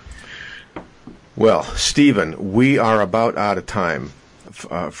 Well, Stephen, we are about out of time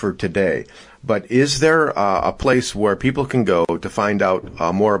for today. But is there a place where people can go to find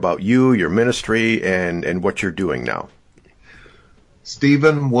out more about you, your ministry, and what you're doing now?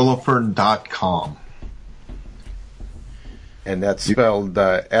 StephenWilleford.com. And that's spelled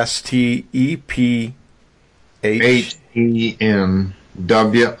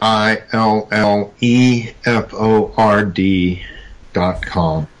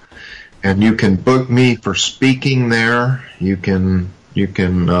And you can book me for speaking there. You can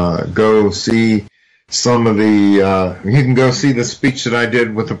go see some of the you can go see the speech that I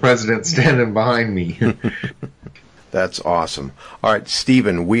did with the president standing behind me. That's awesome. All right,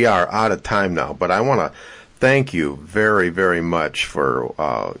 Stephen, we are out of time now, but I want to thank you very, very much for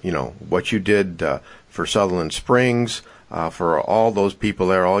what you did for Sutherland Springs, for all those people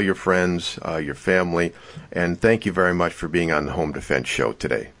there, all your friends, your family, and thank you very much for being on the Home Defense Show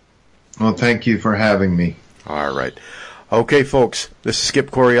today. Well, thank you for having me. All right. Okay, folks, this is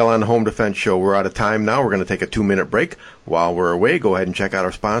Skip Coryell on the Home Defense Show. We're out of time now. We're going to take a 2-minute break. While we're away, go ahead and check out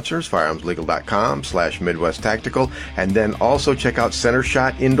our sponsors, firearmslegal.com/Midwest Tactical, and then also check out Center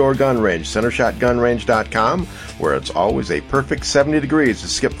Shot Indoor Gun Range, centershotgunrange.com, where it's always a perfect 70 degrees.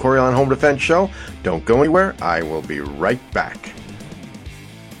 This is Skip Coryell on Home Defense Show. Don't go anywhere. I will be right back.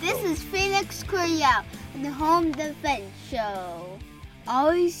 This is Felix Coryell on the Home Defense Show.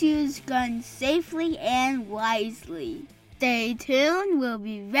 Always use guns safely and wisely. Stay tuned. We'll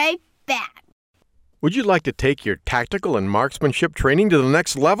be right back. Would you like to take your tactical and marksmanship training to the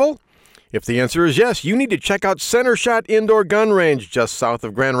next level? If the answer is yes, you need to check out Center Shot Indoor Gun Range just south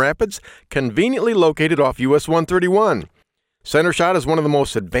of Grand Rapids, conveniently located off US 131. Center Shot is one of the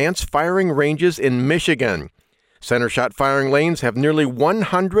most advanced firing ranges in Michigan. Center Shot firing lanes have nearly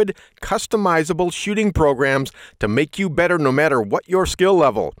 100 customizable shooting programs to make you better no matter what your skill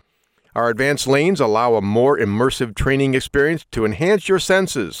level. Our advanced lanes allow a more immersive training experience to enhance your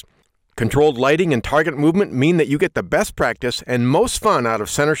senses. Controlled lighting and target movement mean that you get the best practice and most fun out of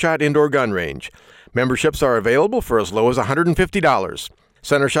Center Shot Indoor Gun Range. Memberships are available for as low as $150.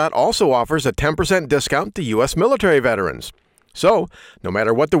 Center Shot also offers a 10% discount to U.S. military veterans. So, no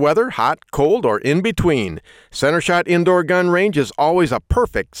matter what the weather, hot, cold, or in between, Center Shot Indoor Gun Range is always a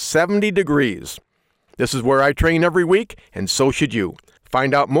perfect 70 degrees. This is where I train every week, and so should you.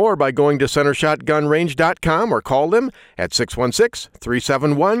 Find out more by going to centershotgunrange.com or call them at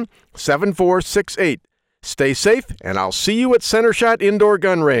 616-371-7468. Stay safe, and I'll see you at Center Shot Indoor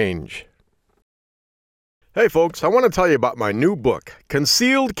Gun Range. Hey folks, I want to tell you about my new book,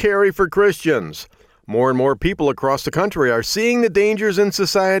 Concealed Carry for Christians. More and more people across the country are seeing the dangers in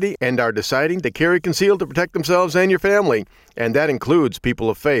society and are deciding to carry concealed to protect themselves and your family, and that includes people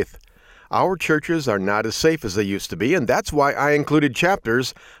of faith. Our churches are not as safe as they used to be, and that's why I included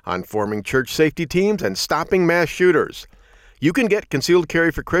chapters on forming church safety teams and stopping mass shooters. You can get Concealed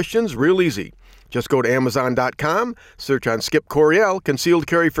Carry for Christians real easy. Just go to Amazon.com, search on Skip Coryell, Concealed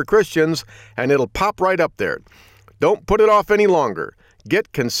Carry for Christians, and it'll pop right up there. Don't put it off any longer.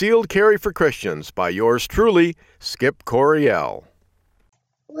 Get Concealed Carry for Christians by yours truly, Skip Coryell.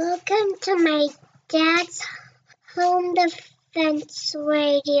 Welcome to my dad's Home Defense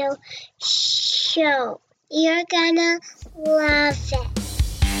Radio show. You're gonna love it.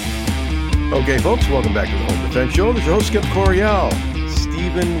 Okay, folks, welcome back to the Home Defense Show. This is your host, Skip Coryell.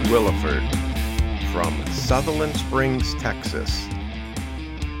 Stephen Willeford from Sutherland Springs, Texas.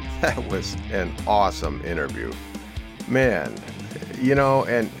 That was an awesome interview. Man,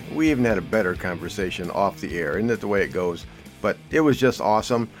 and we even had a better conversation off the air. Isn't that the way it goes? But it was just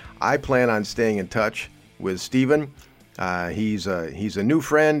awesome. I plan on staying in touch with Stephen. He's a new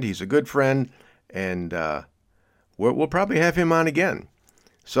friend. He's a good friend, and we'll probably have him on again.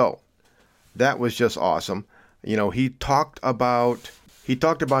 So that was just awesome. He talked about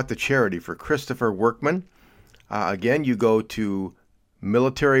the charity for Christopher Workman. Again, you go to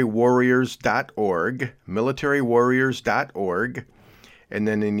militarywarriors.org, and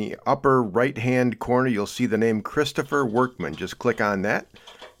then in the upper right-hand corner, you'll see the name Christopher Workman. Just click on that,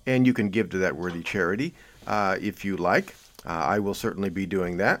 and you can give to that worthy charity if you like. I will certainly be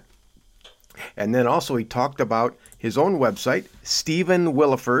doing that. And then also he talked about his own website,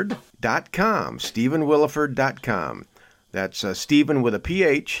 StephenWilleford.com, StephenWilleford.com. That's Stephen with a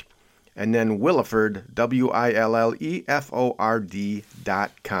PH, and then Willeford,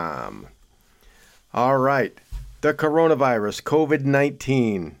 WILLEFORD.com. All right, the coronavirus,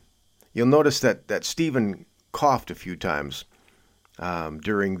 COVID-19. You'll notice that Stephen coughed a few times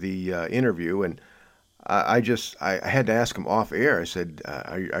during the interview, and I had to ask him off air. I said,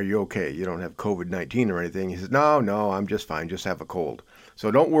 are you okay? You don't have COVID-19 or anything? He said, no, I'm just fine. Just have a cold.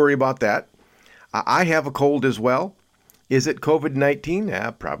 So don't worry about that. I have a cold as well. Is it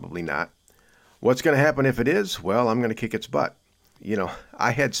COVID-19? Probably not. What's going to happen if it is? Well, I'm going to kick its butt.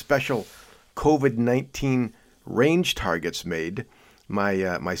 I had special COVID-19 range targets made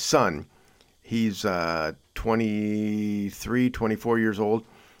my son, he's 23, 24 years old.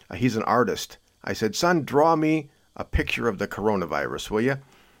 He's an artist. I said, son, draw me a picture of the coronavirus, will you?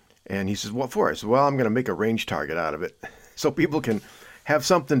 And he says, what for? I said, well, I'm going to make a range target out of it so people can have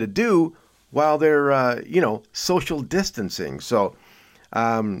something to do while they're, social distancing. So,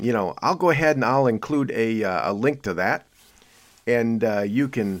 I'll go ahead and I'll include a link to that. And you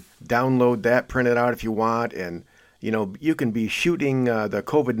can download that, print it out if you want. And, you can be shooting the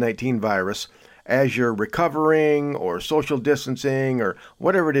COVID-19 virus as you're recovering or social distancing or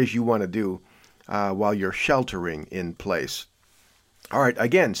whatever it is you want to do while you're sheltering in place. All right,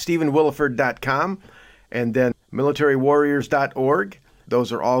 again, StephenWilleford.com and then militarywarriors.org.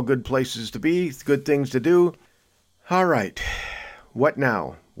 Those are all good places to be, good things to do. All right, what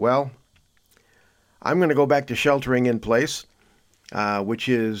now? Well, I'm going to go back to sheltering in place, which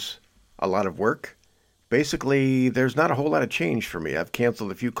is a lot of work. Basically, there's not a whole lot of change for me. I've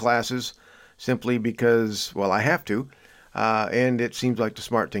canceled a few classes simply because, well, I have to, and it seems like the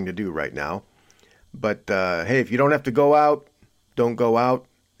smart thing to do right now. But, hey, if you don't have to go out, don't go out.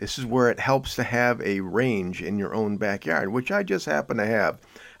 This is where it helps to have a range in your own backyard, which I just happen to have.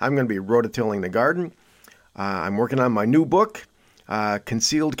 I'm going to be rototilling the garden. I'm working on my new book,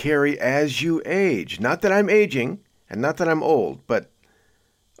 Concealed Carry as You Age. Not that I'm aging, and not that I'm old, but,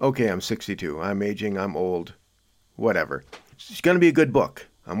 okay, I'm 62. I'm aging, I'm old, whatever. It's going to be a good book.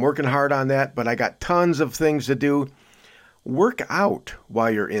 I'm working hard on that, but I got tons of things to do. Work out while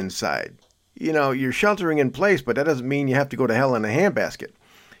you're inside. You're sheltering in place, but that doesn't mean you have to go to hell in a handbasket.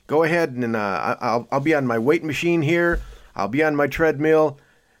 Go ahead and I'll be on my weight machine here. I'll be on my treadmill.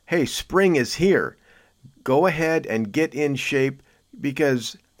 Hey, spring is here. Go ahead and get in shape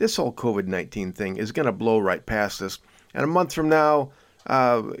because this whole COVID-19 thing is going to blow right past us. And a month from now,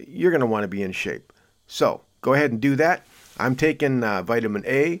 you're going to want to be in shape. So go ahead and do that. I'm taking vitamin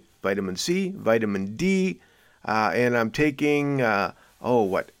A, vitamin C, vitamin D, and I'm taking...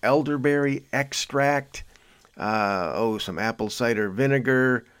 elderberry extract, some apple cider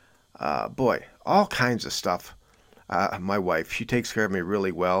vinegar, all kinds of stuff. My wife, she takes care of me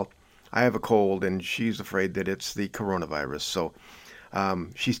really well. I have a cold, and she's afraid that it's the coronavirus, so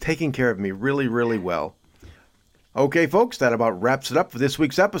she's taking care of me really, really well. Okay, folks, that about wraps it up for this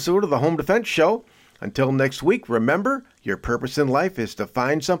week's episode of the Home Defense Show. Until next week, remember, your purpose in life is to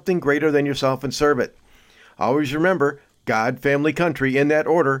find something greater than yourself and serve it. Always remember, God, family, country, in that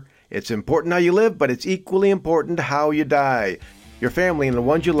order. It's important how you live, but it's equally important how you die. Your family and the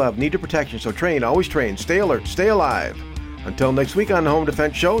ones you love need your protection, so train, always train, stay alert, stay alive. Until next week on the Home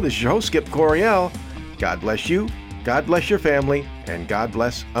Defense Show, this is your host, Skip Coryell. God bless you, God bless your family, and God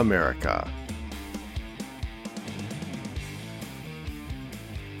bless America.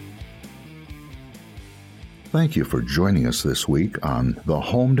 Thank you for joining us this week on the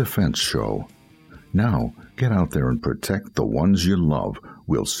Home Defense Show. Now, get out there and protect the ones you love.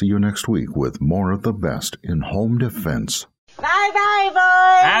 We'll see you next week with more of the best in home defense. Bye-bye,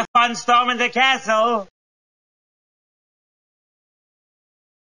 boys! Have fun storming the castle!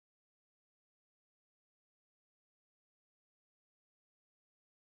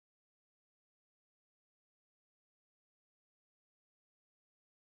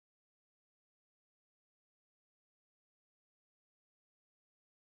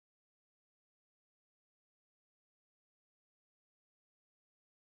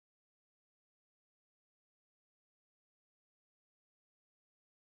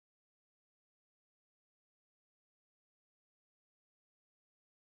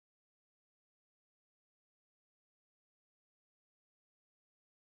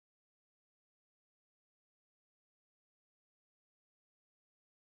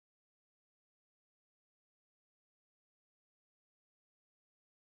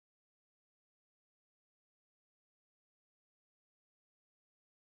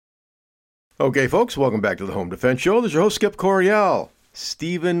 Okay, folks, welcome back to the Home Defense Show. This is your host, Skip Coryell.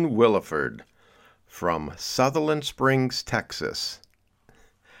 Stephen Willeford from Sutherland Springs, Texas.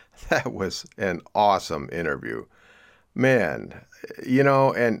 That was an awesome interview. Man,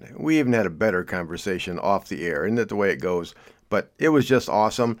 and we even had a better conversation off the air. Isn't that the way it goes? But it was just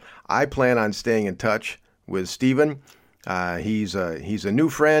awesome. I plan on staying in touch with Stephen. He's a new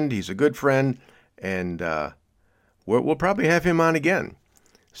friend. He's a good friend. And we'll probably have him on again.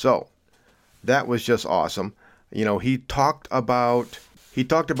 So that was just awesome. He talked about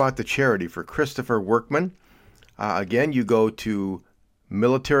the charity for Christopher Workman. Again, you go to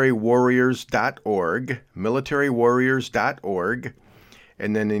militarywarriors.org,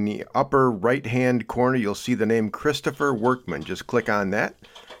 and then in the upper right-hand corner, you'll see the name Christopher Workman. Just click on that,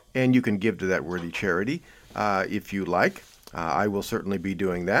 and you can give to that worthy charity if you like. I will certainly be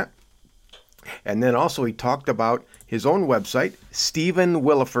doing that. And then also he talked about his own website,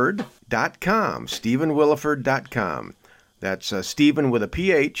 StephenWilleford.com. StephenWilleford.com. That's Stephen with a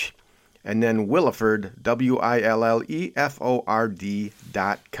PH, and then Willeford,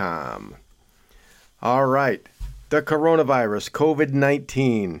 WILLEFORD.com. All right, the coronavirus,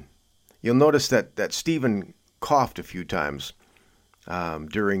 COVID-19. You'll notice that Stephen coughed a few times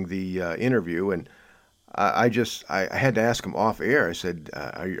during the interview, and I had to ask him off air. I said,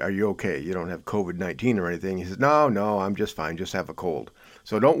 are you okay? You don't have COVID-19 or anything? He said, no, I'm just fine. Just have a cold.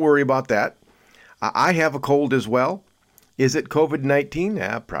 So don't worry about that. I have a cold as well. Is it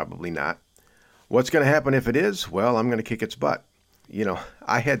COVID-19? Probably not. What's going to happen if it is? Well, I'm going to kick its butt. You know,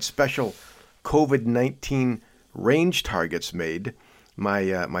 I had special COVID-19 range targets made.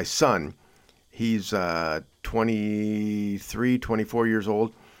 My son, he's 23, 24 years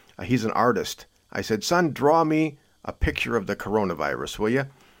old. He's an artist. I said, son, draw me a picture of the coronavirus, will you?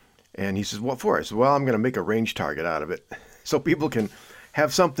 And he says, what for? I said, well, I'm going to make a range target out of it so people can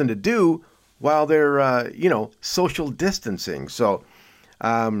have something to do while they're, social distancing. So,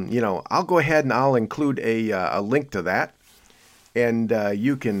 I'll go ahead and I'll include a link to that. And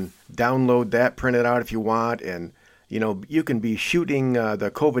you can download that, print it out if you want. And, you can be shooting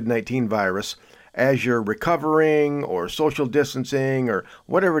the COVID-19 virus as you're recovering or social distancing or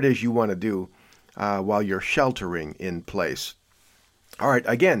whatever it is you want to do while you're sheltering in place. All right,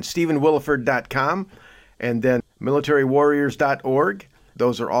 again, StephenWilleford.com and then militarywarriors.org.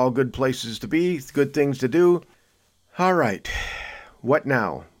 Those are all good places to be, good things to do. All right, what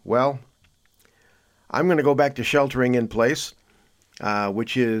now? Well, I'm going to go back to sheltering in place,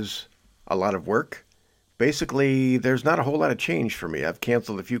 which is a lot of work. Basically, there's not a whole lot of change for me. I've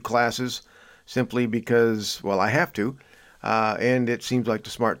canceled a few classes simply because, well, I have to, and it seems like the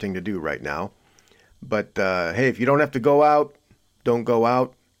smart thing to do right now. But, hey, if you don't have to go out, don't go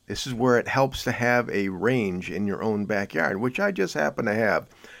out. This is where it helps to have a range in your own backyard, which I just happen to have.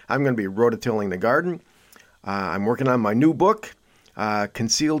 I'm going to be rototilling the garden. I'm working on my new book,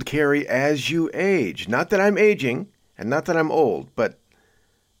 Concealed Carry As You Age. Not that I'm aging, and not that I'm old, but,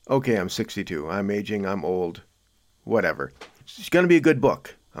 okay, I'm 62. I'm aging, I'm old, whatever. It's going to be a good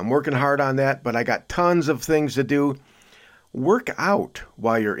book. I'm working hard on that, but I got tons of things to do. Work out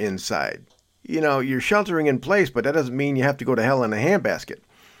while you're inside. You're sheltering in place, but that doesn't mean you have to go to hell in a handbasket.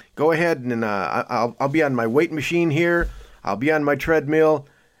 Go ahead and I'll be on my weight machine here. I'll be on my treadmill.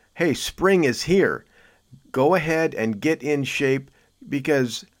 Hey, spring is here. Go ahead and get in shape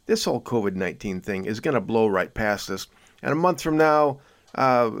because this whole COVID-19 thing is going to blow right past us. And a month from now,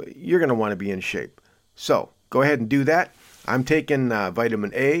 you're going to want to be in shape. So go ahead and do that. I'm taking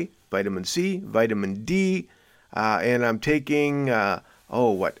vitamin A, vitamin C, vitamin D, and I'm taking...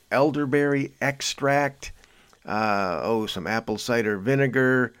 elderberry extract, some apple cider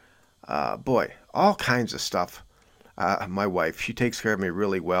vinegar, all kinds of stuff. My wife, she takes care of me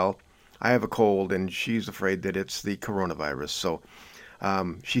really well. I have a cold, and she's afraid that it's the coronavirus, so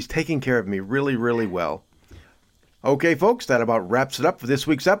she's taking care of me really, really well. Okay, folks, that about wraps it up for this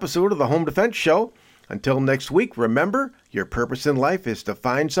week's episode of the Home Defense Show. Until next week, remember, your purpose in life is to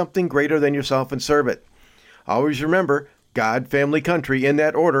find something greater than yourself and serve it. Always remember, God, family, country, in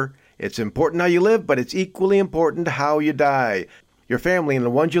that order. It's important how you live, but it's equally important how you die. Your family and the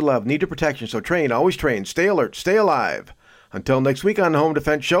ones you love need your protection, so train, always train, stay alert, stay alive. Until next week on the Home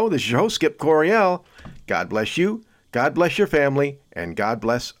Defense Show, this is your host, Skip Coryell. God bless you, God bless your family, and God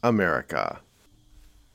bless America.